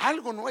si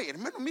algo no hay,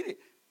 hermano, mire,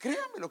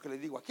 créame lo que le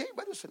digo. Aquí hay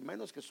varios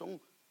hermanos que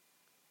son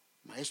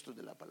maestros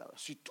de la palabra.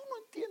 Si tú no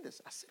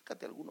entiendes,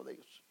 acércate a alguno de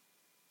ellos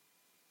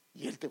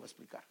y él te va a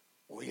explicar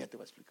o ella te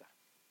va a explicar.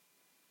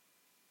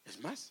 Es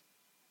más,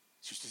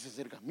 si usted se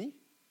acerca a mí,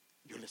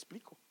 yo le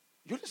explico.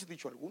 Yo les he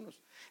dicho a algunos,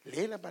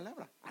 lee la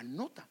palabra,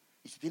 anota.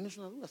 Y si tienes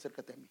una duda,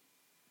 acércate a mí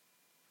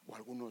o a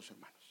alguno de los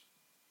hermanos.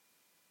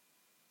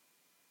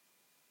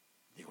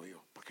 Digo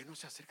yo, ¿por qué no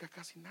se acerca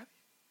casi nadie?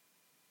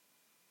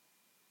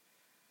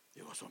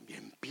 Digo, son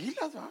bien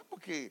pilas, ¿verdad?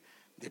 Porque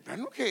de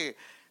plano que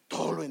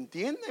todo lo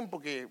entienden,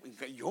 porque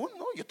yo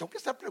no, yo tengo que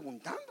estar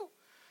preguntando.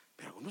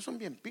 Pero algunos son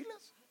bien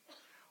pilas.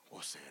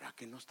 ¿O será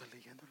que no está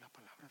leyendo la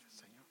palabra del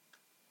Señor?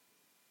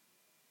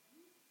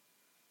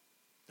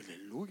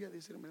 Aleluya,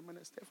 dice mi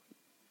hermana Stephanie.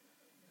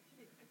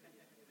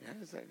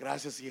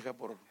 Gracias, hija,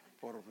 por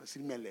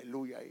decirme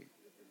aleluya ahí.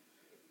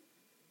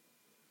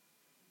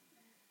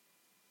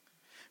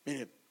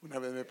 Miren, una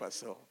vez me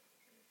pasó,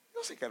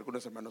 no sé que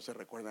algunos hermanos se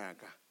recuerdan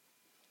acá.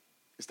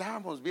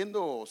 Estábamos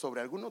viendo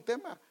sobre algún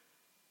tema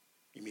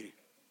y mire,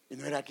 y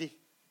no era aquí,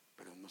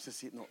 pero no sé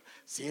si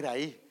era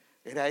ahí,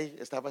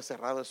 estaba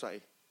cerrado eso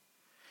ahí.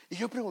 Y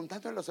yo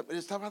preguntándoles,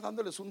 estaba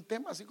dándoles un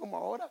tema así como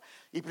ahora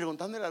y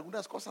preguntándole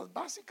algunas cosas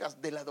básicas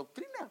de la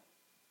doctrina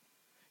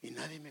y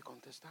nadie me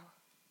contestaba.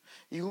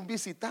 Y un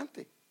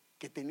visitante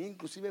que tenía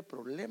inclusive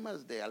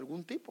problemas de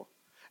algún tipo,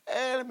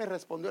 él me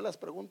respondió las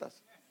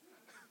preguntas.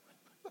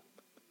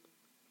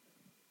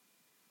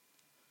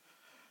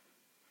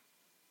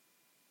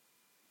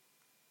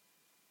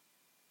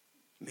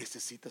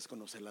 Necesitas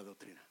conocer la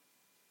doctrina.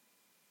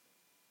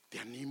 Te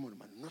animo,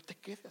 hermano, no te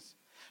quedes.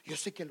 Yo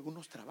sé que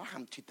algunos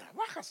trabajan. Si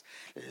trabajas,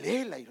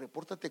 léela y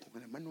repórtate con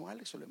el hermano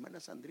Alex o la hermana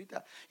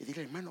Sandrita y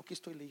dile, hermano, aquí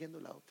estoy leyendo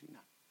la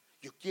doctrina.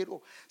 Yo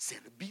quiero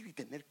servir y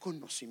tener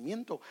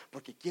conocimiento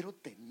porque quiero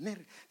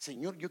tener,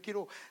 Señor, yo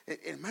quiero,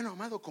 hermano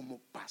amado, como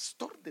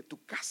pastor de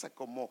tu casa,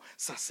 como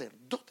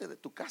sacerdote de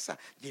tu casa,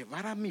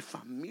 llevar a mi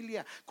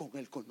familia con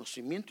el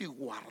conocimiento y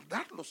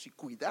guardarlos y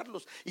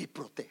cuidarlos y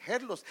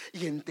protegerlos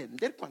y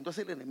entender cuando es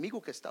el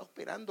enemigo que está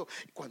operando,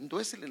 cuando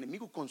es el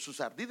enemigo con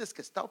sus ardides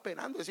que está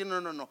operando, y decir,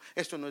 no,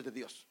 esto no es de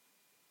Dios.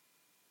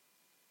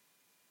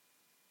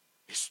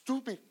 Es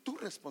tu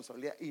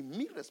responsabilidad y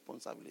mi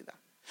responsabilidad.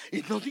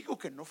 Y no digo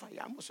que no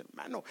fallamos,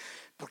 hermano,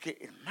 porque,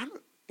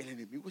 hermano, el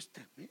enemigo es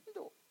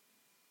tremendo.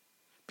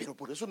 Pero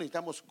por eso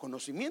necesitamos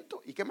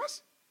conocimiento. ¿Y qué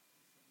más?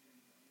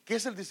 ¿Qué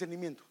es el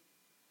discernimiento?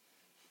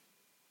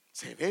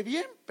 Se ve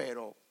bien,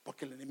 pero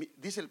porque el enemigo,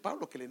 dice el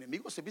Pablo, que el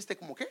enemigo se viste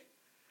como ¿qué?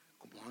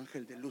 Como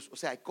ángel de luz. O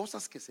sea, hay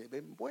cosas que se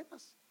ven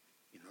buenas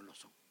y no lo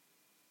son.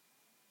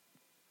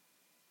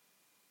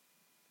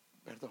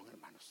 Perdón,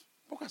 hermanos,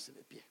 pónganse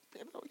de pie.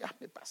 Perdón, ya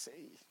me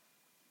pasé.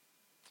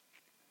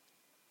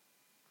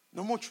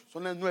 No mucho,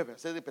 son las 9,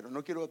 pero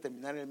no quiero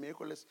terminar el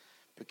miércoles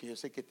porque yo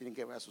sé que tienen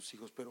que ver a sus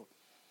hijos. Pero,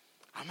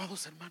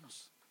 amados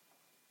hermanos,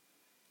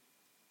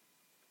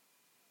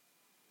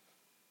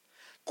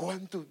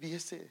 ¿cuánto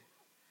hubiese,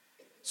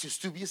 si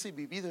usted hubiese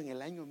vivido en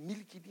el año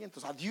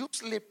 1500, a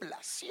Dios le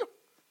plació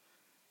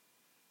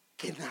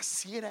que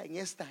naciera en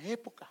esta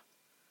época?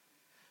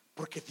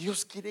 Porque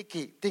Dios quiere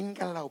que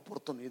tenga la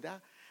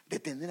oportunidad de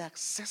tener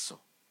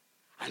acceso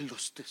a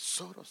los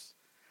tesoros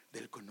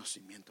del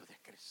conocimiento de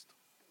Cristo.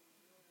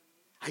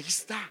 Ahí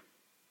está.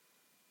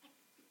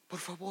 Por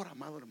favor,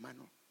 amado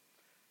hermano,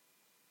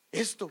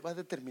 esto va a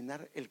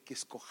determinar el que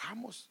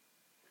escojamos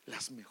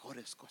las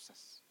mejores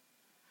cosas.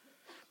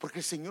 Porque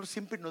el Señor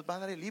siempre nos va a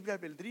dar el libre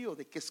albedrío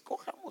de que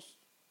escojamos.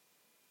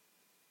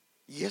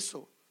 Y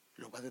eso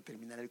lo va a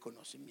determinar el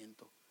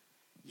conocimiento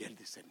y el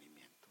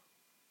discernimiento.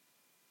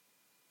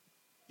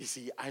 Y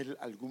si hay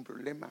algún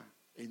problema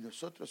en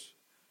nosotros,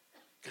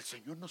 que el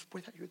Señor nos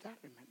pueda ayudar,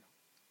 hermano.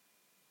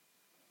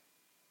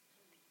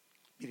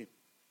 Miren,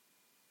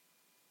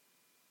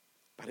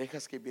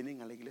 parejas que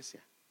vienen a la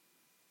iglesia,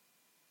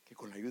 que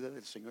con la ayuda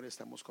del Señor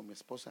estamos con mi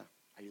esposa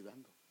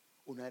ayudando.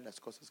 Una de las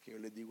cosas que yo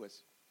les digo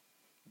es: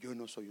 yo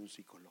no soy un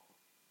psicólogo,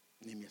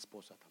 ni mi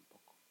esposa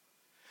tampoco.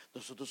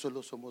 Nosotros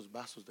solo somos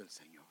vasos del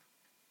Señor.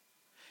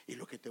 Y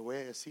lo que te voy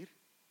a decir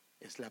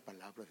es la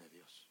palabra de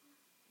Dios.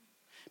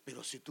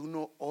 Pero si tú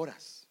no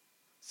oras,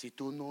 si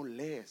tú no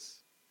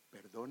lees,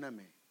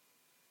 perdóname,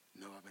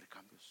 no va a haber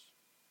cambios.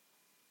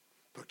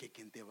 Porque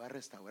quien te va a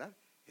restaurar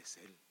es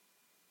Él.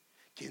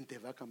 Quien te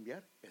va a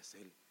cambiar es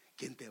Él.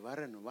 Quien te va a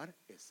renovar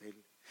es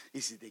Él.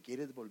 Y si te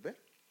quieres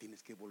volver,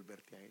 tienes que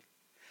volverte a Él.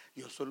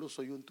 Yo solo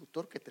soy un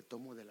tutor que te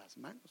tomo de las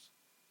manos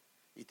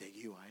y te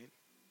guío a Él.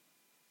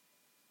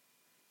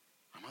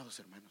 Amados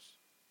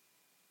hermanos,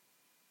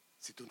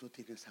 si tú no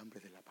tienes hambre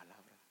de la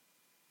palabra,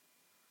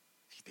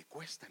 si te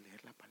cuesta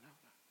leer la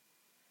palabra,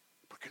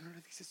 ¿por qué no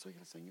le dices hoy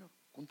al Señor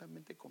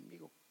juntamente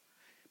conmigo?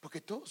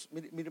 Porque todos,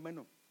 mire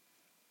hermano,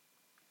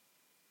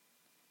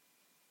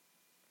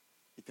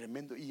 y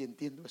tremendo, y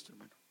entiendo esto,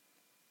 hermano.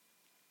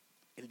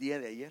 El día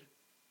de ayer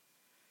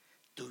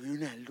tuve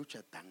una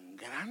lucha tan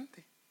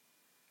grande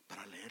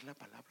para leer la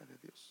palabra de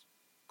Dios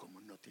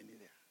como no tiene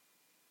idea.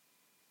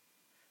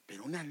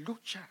 Pero una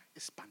lucha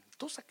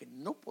espantosa que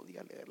no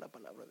podía leer la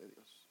palabra de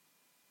Dios.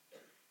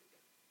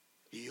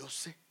 Y yo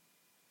sé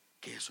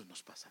que eso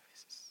nos pasa a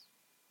veces,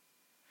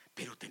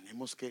 pero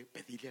tenemos que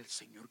pedirle al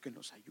Señor que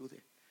nos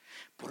ayude,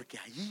 porque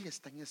allí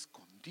están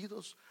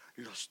escondidos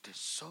los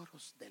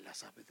tesoros de la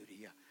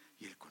sabiduría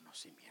y el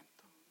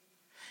conocimiento.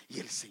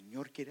 Y el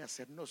Señor quiere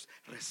hacernos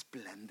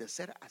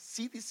resplandecer,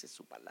 así dice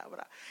su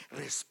palabra,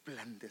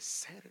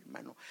 resplandecer,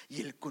 hermano.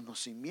 Y el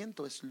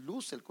conocimiento es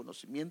luz, el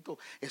conocimiento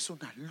es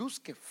una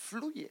luz que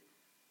fluye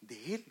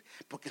de Él,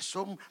 porque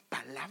son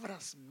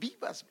palabras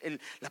vivas.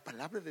 La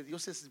palabra de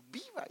Dios es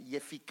viva y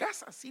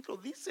eficaz, así lo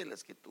dice la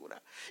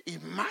Escritura, y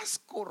más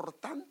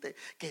cortante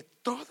que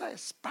toda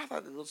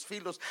espada de dos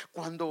filos.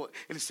 Cuando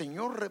el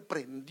Señor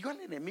reprendió al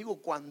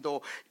enemigo,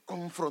 cuando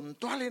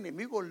confrontó al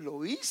enemigo,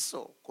 lo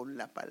hizo con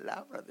la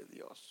palabra de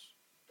Dios.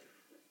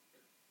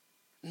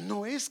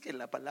 No es que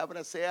la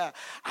palabra sea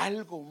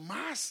algo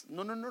más.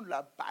 No,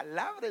 la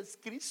palabra es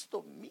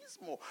Cristo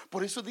mismo.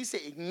 Por eso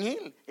dice: en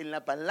Él, en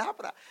la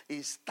palabra,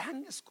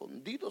 están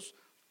escondidos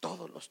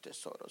todos los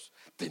tesoros.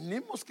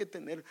 Tenemos que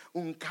tener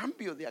un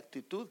cambio de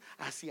actitud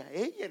hacia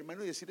ella,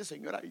 hermano, y decirle: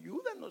 Señor,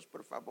 ayúdanos,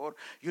 por favor.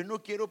 Yo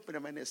no quiero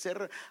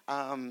permanecer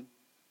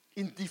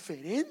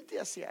indiferente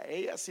hacia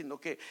ella, sino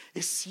que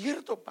es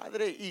cierto,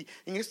 Padre, y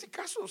en este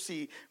caso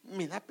si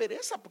me da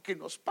pereza, porque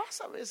nos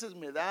pasa a veces,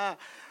 me da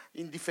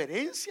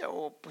indiferencia,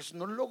 o pues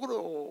no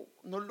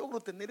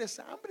logro tener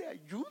esa hambre,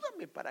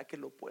 ayúdame para que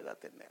lo pueda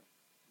tener.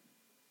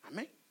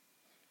 Amén.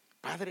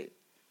 Padre,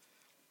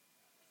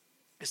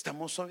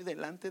 estamos hoy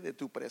delante de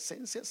tu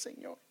presencia,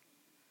 Señor,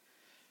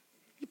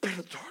 y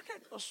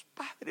perdónanos,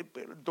 Padre,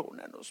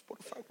 perdónanos,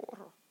 por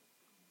favor.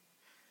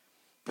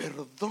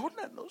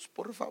 Perdónanos,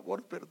 por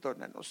favor,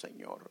 perdónanos,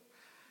 Señor,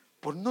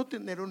 por no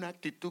tener una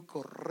actitud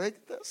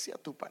correcta hacia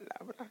tu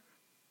palabra.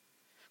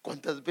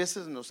 ¿Cuántas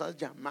veces nos has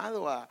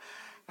llamado a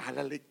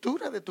la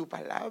lectura de tu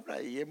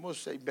palabra y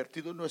hemos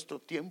invertido nuestro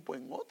tiempo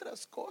en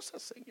otras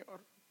cosas,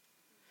 Señor?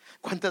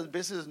 ¿Cuántas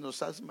veces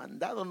nos has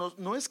mandado?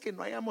 No es que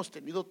no hayamos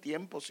tenido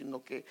tiempo,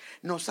 sino que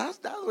nos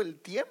has dado el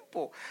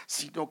tiempo,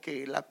 sino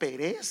que la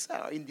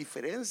pereza,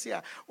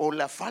 indiferencia o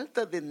la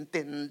falta de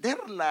entender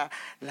la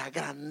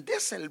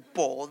grandeza, el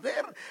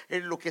poder,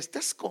 lo que está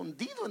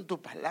escondido en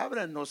tu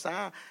palabra nos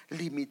ha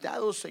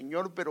limitado,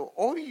 Señor. Pero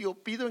hoy yo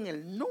pido en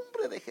el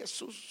nombre de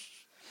Jesús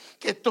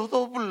que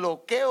todo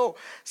bloqueo,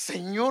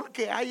 Señor,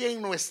 que haya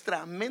en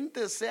nuestra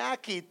mente sea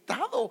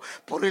quitado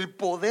por el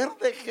poder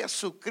de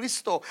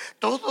Jesucristo.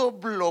 Todo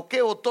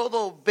bloqueo,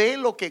 todo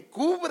velo que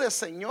cubre,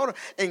 Señor,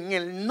 en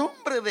el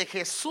nombre de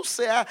Jesús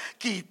sea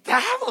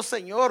quitado,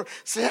 Señor,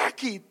 sea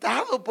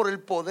quitado por el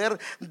poder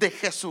de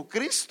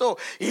Jesucristo,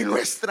 y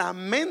nuestra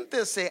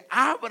mente se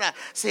abra,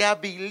 se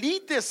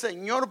habilite,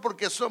 Señor,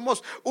 porque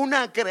somos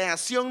una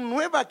creación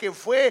nueva que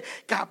fue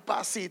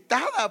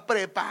capacitada,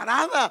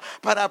 preparada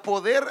para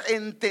poder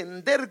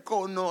entender,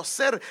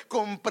 conocer,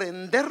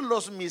 comprender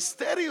los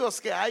misterios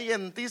que hay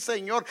en ti,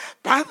 Señor.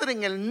 Padre,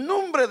 en el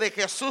nombre de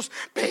Jesús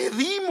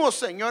pedimos,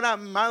 Señor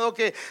amado,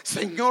 que,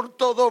 Señor,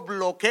 todo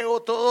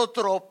bloqueo, todo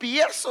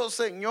tropiezo,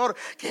 Señor,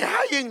 que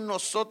hay en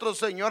nosotros,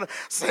 Señor,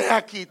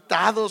 sea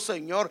quitado,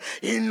 Señor,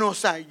 y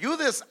nos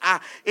ayudes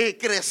a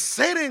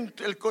crecer en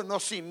el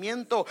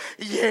conocimiento,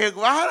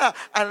 llegar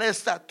a la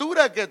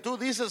estatura que tú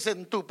dices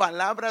en tu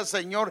palabra,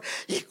 Señor.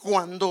 Y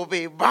cuando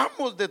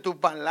bebamos de tu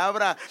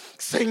palabra,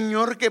 Señor,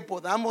 Señor, que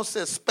podamos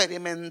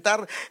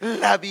experimentar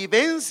la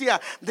vivencia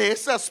de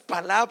esas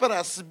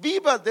palabras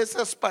vivas, de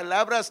esas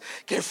palabras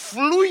que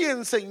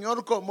fluyen,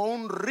 Señor, como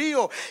un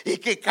río, y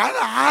que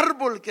cada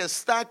árbol que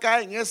está acá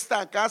en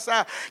esta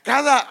casa,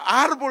 cada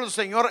árbol,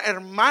 Señor,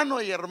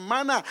 hermano y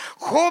hermana,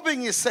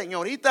 joven y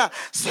señorita,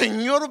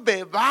 Señor,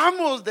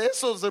 bebamos de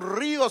esos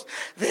ríos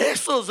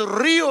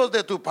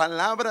de tu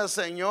palabra,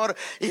 Señor,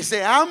 y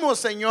seamos,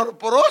 Señor,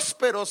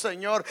 prósperos,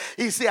 Señor,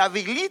 y se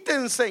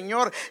habiliten,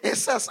 Señor,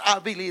 esas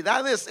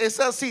habilidades,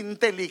 esas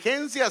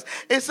inteligencias,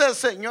 esas,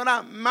 Señor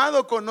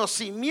amado,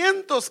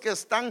 conocimientos que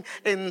están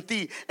en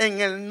ti.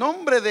 En el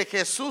nombre de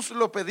Jesús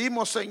lo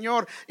pedimos,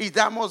 Señor, y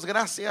damos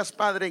gracias,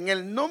 Padre. En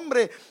el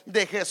nombre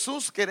de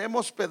Jesús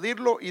queremos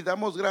pedirlo y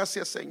damos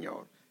gracias,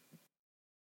 Señor.